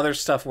 And other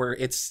stuff where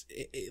it's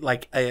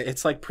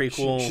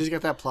prequel. She's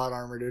got that plot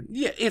armor, dude.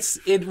 Yeah,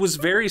 it was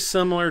very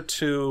similar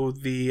to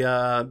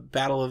the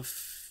Battle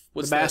of...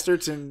 The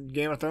Bastards in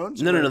Game of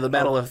Thrones? No, the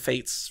Battle of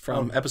Fates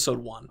from Episode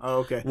 1. Oh,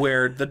 okay.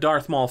 Where the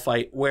Darth Maul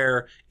fight,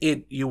 where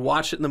you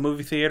watch it in the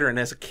movie theater, and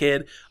as a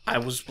kid, I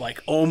was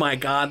like, oh my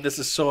God, this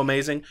is so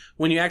amazing.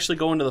 When you actually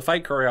go into the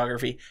fight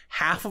choreography,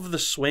 half of the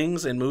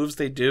swings and moves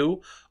they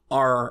do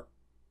are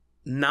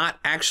not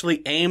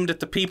actually aimed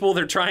at the people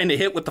they're trying to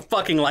hit with the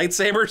fucking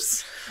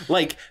lightsabers.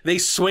 Like, they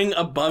swing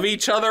above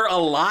each other a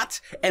lot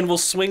and will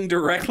swing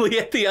directly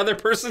at the other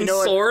person's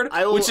sword,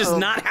 which is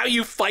not how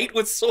you fight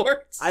with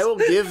swords. I will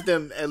give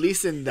them, at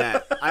least in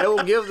that, I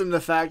will give them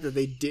the fact that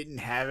they didn't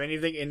have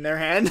anything in their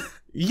hand.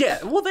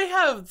 Yeah, well, they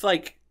have,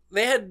 like,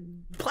 they had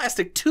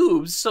plastic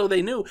tubes, so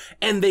they knew.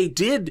 And they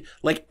did,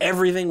 like,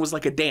 everything was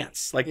like a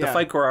dance. Like, the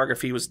fight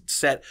choreography was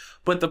set.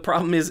 But the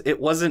problem is, it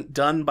wasn't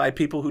done by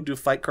people who do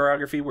fight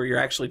choreography where you're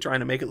actually trying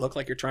to make it look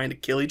like you're trying to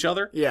kill each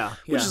other. Yeah.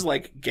 Which is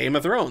like Game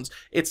of Thrones.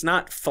 It's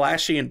not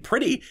flashy and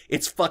pretty.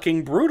 It's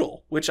fucking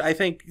brutal, which I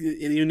think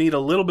you need a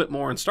little bit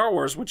more in Star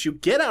Wars, which you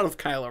get out of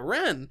Kylo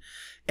Ren.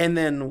 And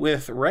then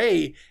with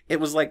Rey, it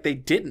was like they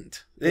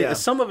didn't.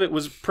 Some of it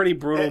was pretty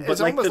brutal, but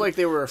it's almost like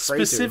they were afraid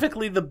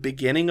specifically the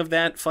beginning of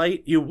that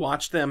fight, you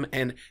watch them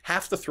and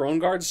half the throne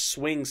guards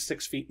swing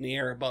 6 feet in the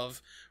air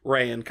above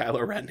Rey and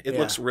Kylo Ren. It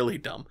looks really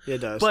dumb. It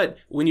does. But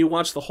when you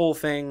watch the whole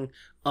thing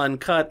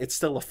uncut, it's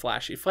still a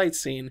flashy fight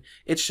scene.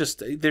 It's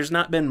just, there's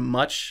not been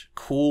much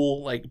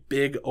cool, like,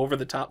 big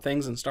over-the-top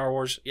things in Star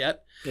Wars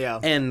yet. Yeah.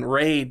 And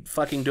Rey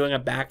fucking doing a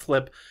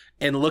backflip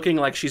and looking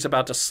like she's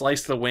about to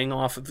slice the wing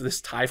off of this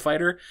TIE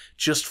fighter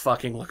just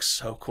fucking looks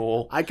so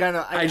cool. I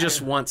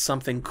just want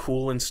something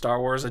cool in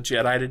Star Wars, a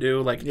Jedi to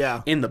do. Like,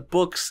 in the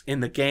books, in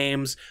the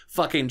games,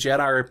 fucking Jedi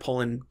are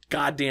pulling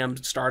goddamn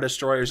Star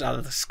Destroyers out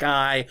of the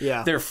sky.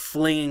 Yeah. They're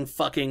flinging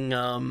fucking,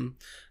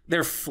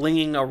 they're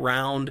flinging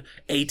around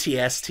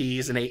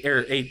ATSTs and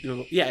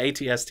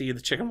ATST,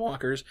 the chicken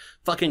walkers,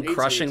 fucking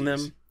crushing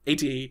them.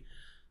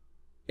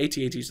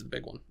 AT-ATs are the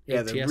big one.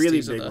 Yeah, the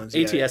really big ones.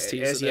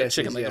 ATSTs are the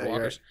chicken-legged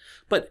walkers. Right.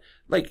 But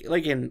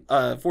like in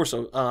Force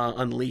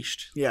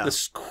Unleashed,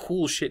 this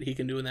cool shit he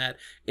can do in that.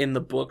 In the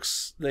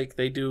books, like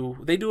they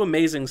do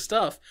amazing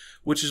stuff,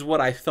 which is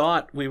what I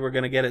thought we were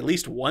going to get at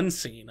least one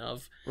scene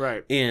of.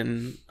 Right.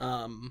 In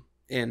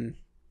The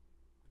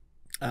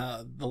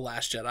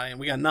Last Jedi, and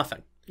we got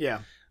nothing.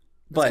 Yeah.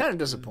 But it's kind of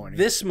disappointing.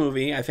 This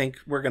movie, I think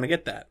we're going to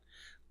get that.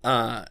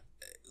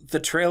 The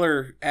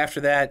trailer after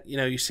that,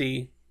 you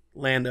see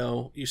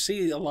Lando, you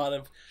see a lot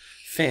of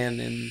Finn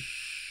and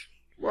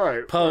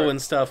Poe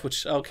and stuff,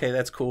 which, okay,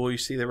 that's cool. You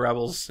see the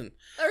Rebels, and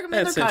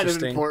that's they're kind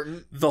interesting. Of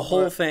important, the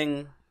whole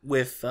thing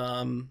with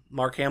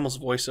Mark Hamill's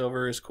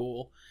voiceover is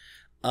cool.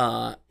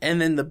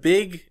 And then the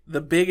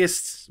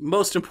biggest,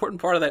 most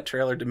important part of that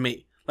trailer to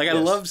me, like, I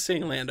loved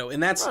seeing Lando,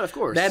 and that's of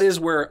course. That is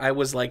where I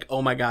was like,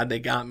 oh my god, they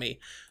got me.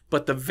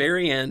 But the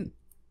very end,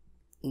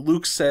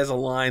 Luke says a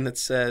line that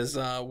says,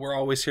 "We're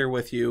always here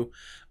with you.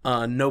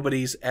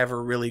 Nobody's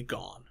ever really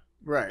gone."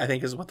 Right. I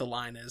think is what the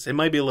line is. It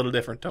might be a little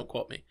different. Don't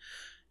quote me.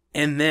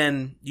 And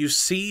then you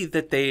see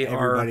that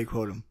everybody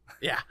quote him.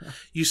 Yeah.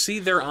 You see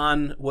they're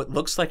on what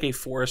looks like a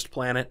forest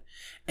planet,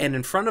 and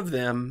in front of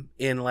them,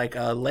 in like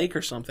a lake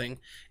or something,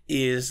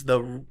 is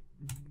the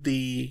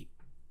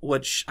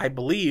which I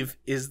believe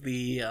is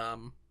the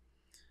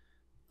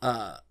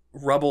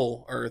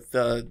rubble, or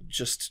the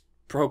just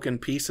broken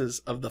pieces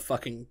of the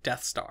fucking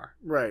Death Star.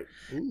 Right.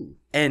 Ooh.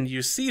 And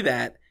you see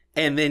that,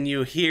 and then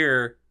you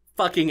hear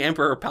fucking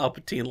Emperor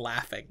Palpatine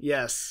laughing.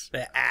 Yes.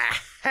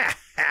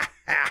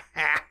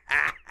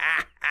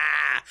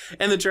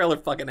 And the trailer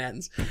fucking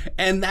ends.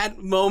 And that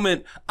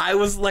moment, I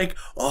was like,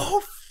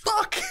 oh,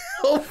 fuck.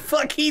 Oh,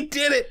 fuck, he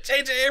did it.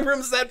 J.J.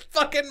 Abrams, that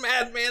fucking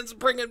madman's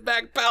bringing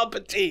back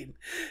Palpatine.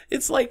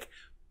 It's like,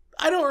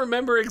 I don't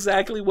remember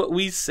exactly what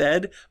we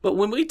said, but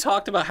when we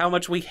talked about how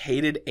much we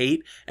hated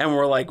 8 and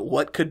we're like,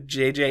 what could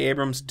J.J.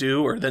 Abrams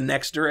do or the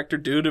next director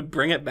do to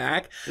bring it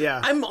back?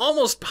 Yeah. I'm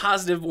almost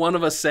positive one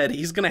of us said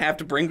he's going to have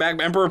to bring back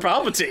Emperor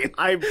Palpatine.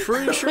 I'm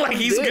pretty sure like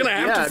he's going to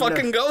have to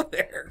fucking go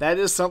there. That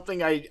is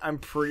something I'm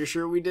pretty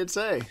sure we did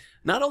say.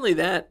 Not only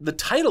that, the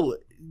title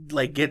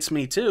like gets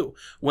me too.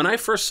 When I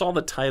first saw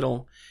the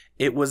title,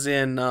 it was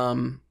in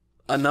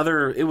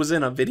it was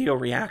in a video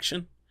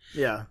reaction.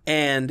 Yeah.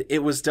 And it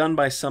was done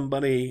by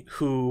somebody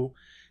who,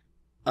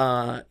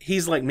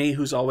 he's like me,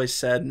 who's always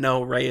said,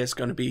 no, Rey is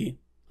going to be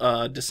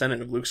a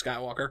descendant of Luke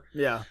Skywalker.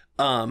 Yeah.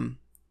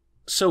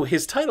 So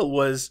his title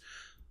was,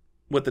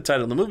 what the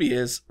title of the movie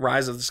is,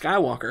 Rise of the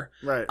Skywalker.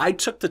 Right. I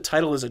took the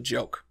title as a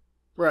joke.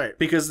 Right.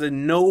 Because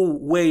in no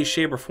way,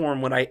 shape, or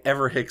form would I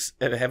ever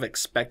have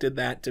expected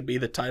that to be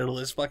the title of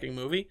this fucking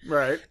movie.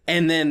 Right.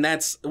 And then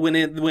that's when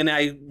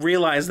I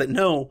realized that,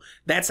 no,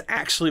 that's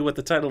actually what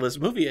the title of this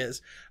movie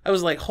is. I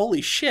was like,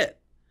 holy shit.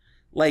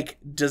 Like,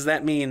 does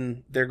that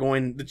mean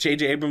that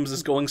J.J. Abrams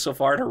is going so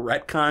far to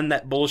retcon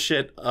that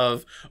bullshit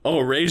of,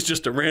 oh, Rey's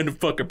just a random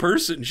fucking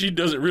person. She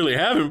doesn't really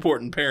have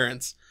important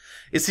parents.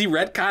 Is he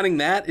retconning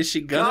that? Is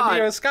she gonna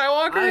be a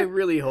Skywalker? I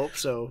really hope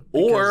so.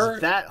 Or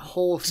that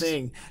whole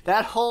thing,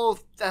 that whole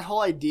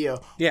idea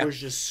was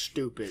just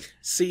stupid.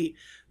 See,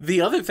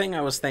 the other thing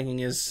I was thinking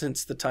is,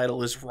 since the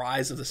title is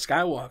Rise of the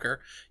Skywalker,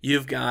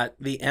 you've got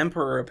the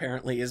Emperor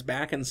apparently is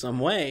back in some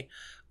way.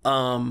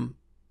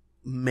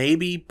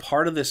 Maybe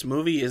part of this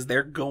movie is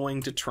they're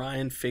going to try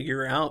and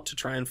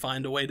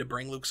find a way to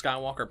bring Luke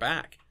Skywalker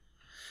back.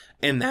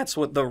 And that's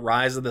what the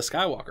Rise of the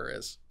Skywalker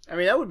is. I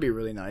mean, that would be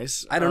really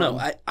nice. I don't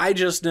know. I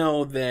just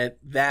know that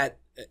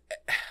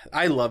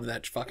I love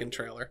that fucking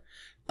trailer.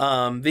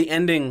 The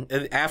ending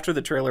after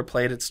the trailer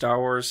played at Star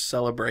Wars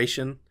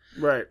Celebration.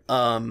 Right.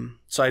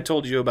 So I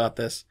told you about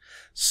this.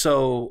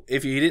 So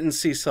if you didn't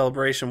see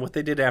Celebration, what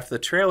they did after the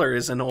trailer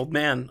is an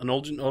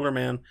older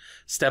man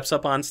steps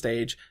up on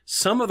stage.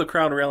 Some of the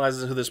crowd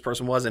realizes who this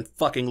person was and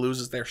fucking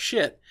loses their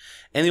shit.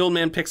 And the old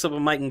man picks up a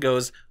mic and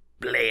goes,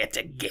 "Play it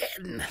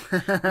again."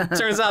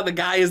 Turns out the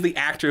guy is the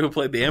actor who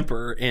played the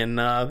Emperor in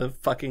the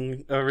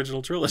fucking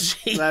original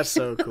trilogy. That's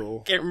so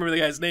cool. Can't remember the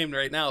guy's name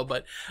right now,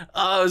 but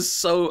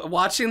so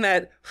watching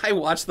that, I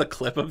watched the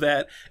clip of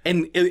that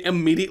and it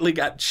immediately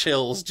got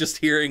chills just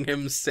hearing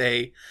him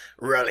say,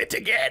 "Roll it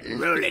again,"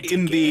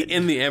 in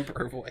the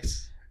Emperor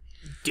voice.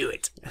 Do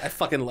it. I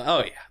fucking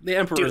oh yeah, the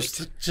Emperor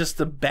is just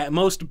the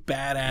most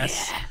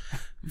badass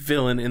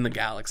villain in the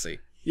galaxy.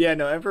 Yeah,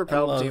 no, Emperor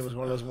Palpatine was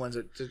one of those ones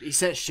that he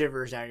sent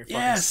shivers down your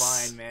fucking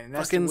spine, man. And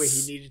that's the way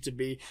he needed to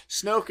be.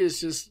 Snoke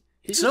is just...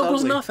 Snoke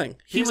was nothing.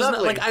 He was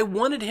not, like, I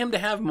wanted him to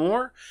have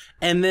more,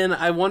 and then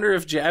I wonder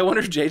if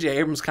J.J.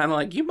 Abrams kind of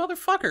like, you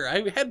motherfucker,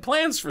 I had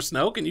plans for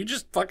Snoke, and you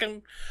just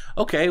fucking...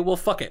 Okay, well,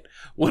 fuck it.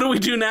 What do we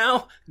do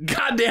now?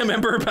 Goddamn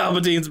Emperor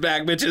Palpatine's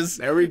back, bitches.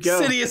 There we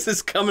go. Sidious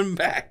is coming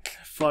back.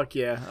 Fuck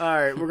yeah. All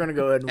right, we're going to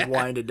go ahead and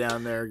wind it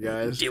down there,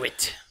 guys. Do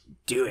it.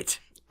 Do it.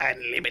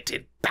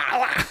 Unlimited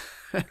power.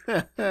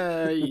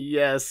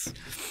 Yes.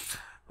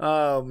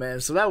 Oh man,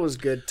 so that was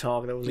good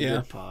talk. That was a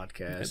good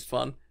podcast. It's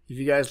fun. If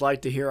you guys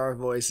like to hear our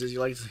voices,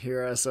 you like to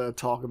hear us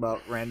talk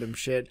about random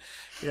shit,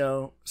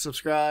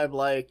 subscribe,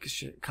 like,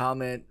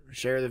 comment,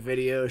 share the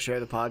video, share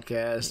the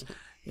podcast.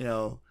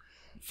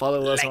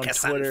 Follow us on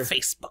Twitter, on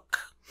Facebook.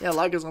 Yeah,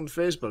 like us on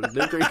Facebook.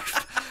 Luke,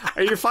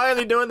 are you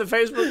finally doing the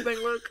Facebook thing,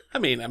 Luke? I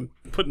mean, I'm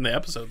putting the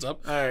episodes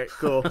up. All right,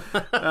 cool.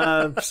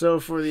 So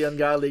for the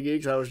Ungodly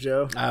Geeks, I was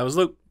Joe. I was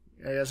Luke.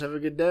 You guys have a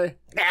good day.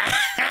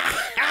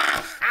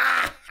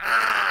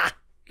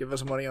 Give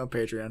us money on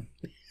Patreon.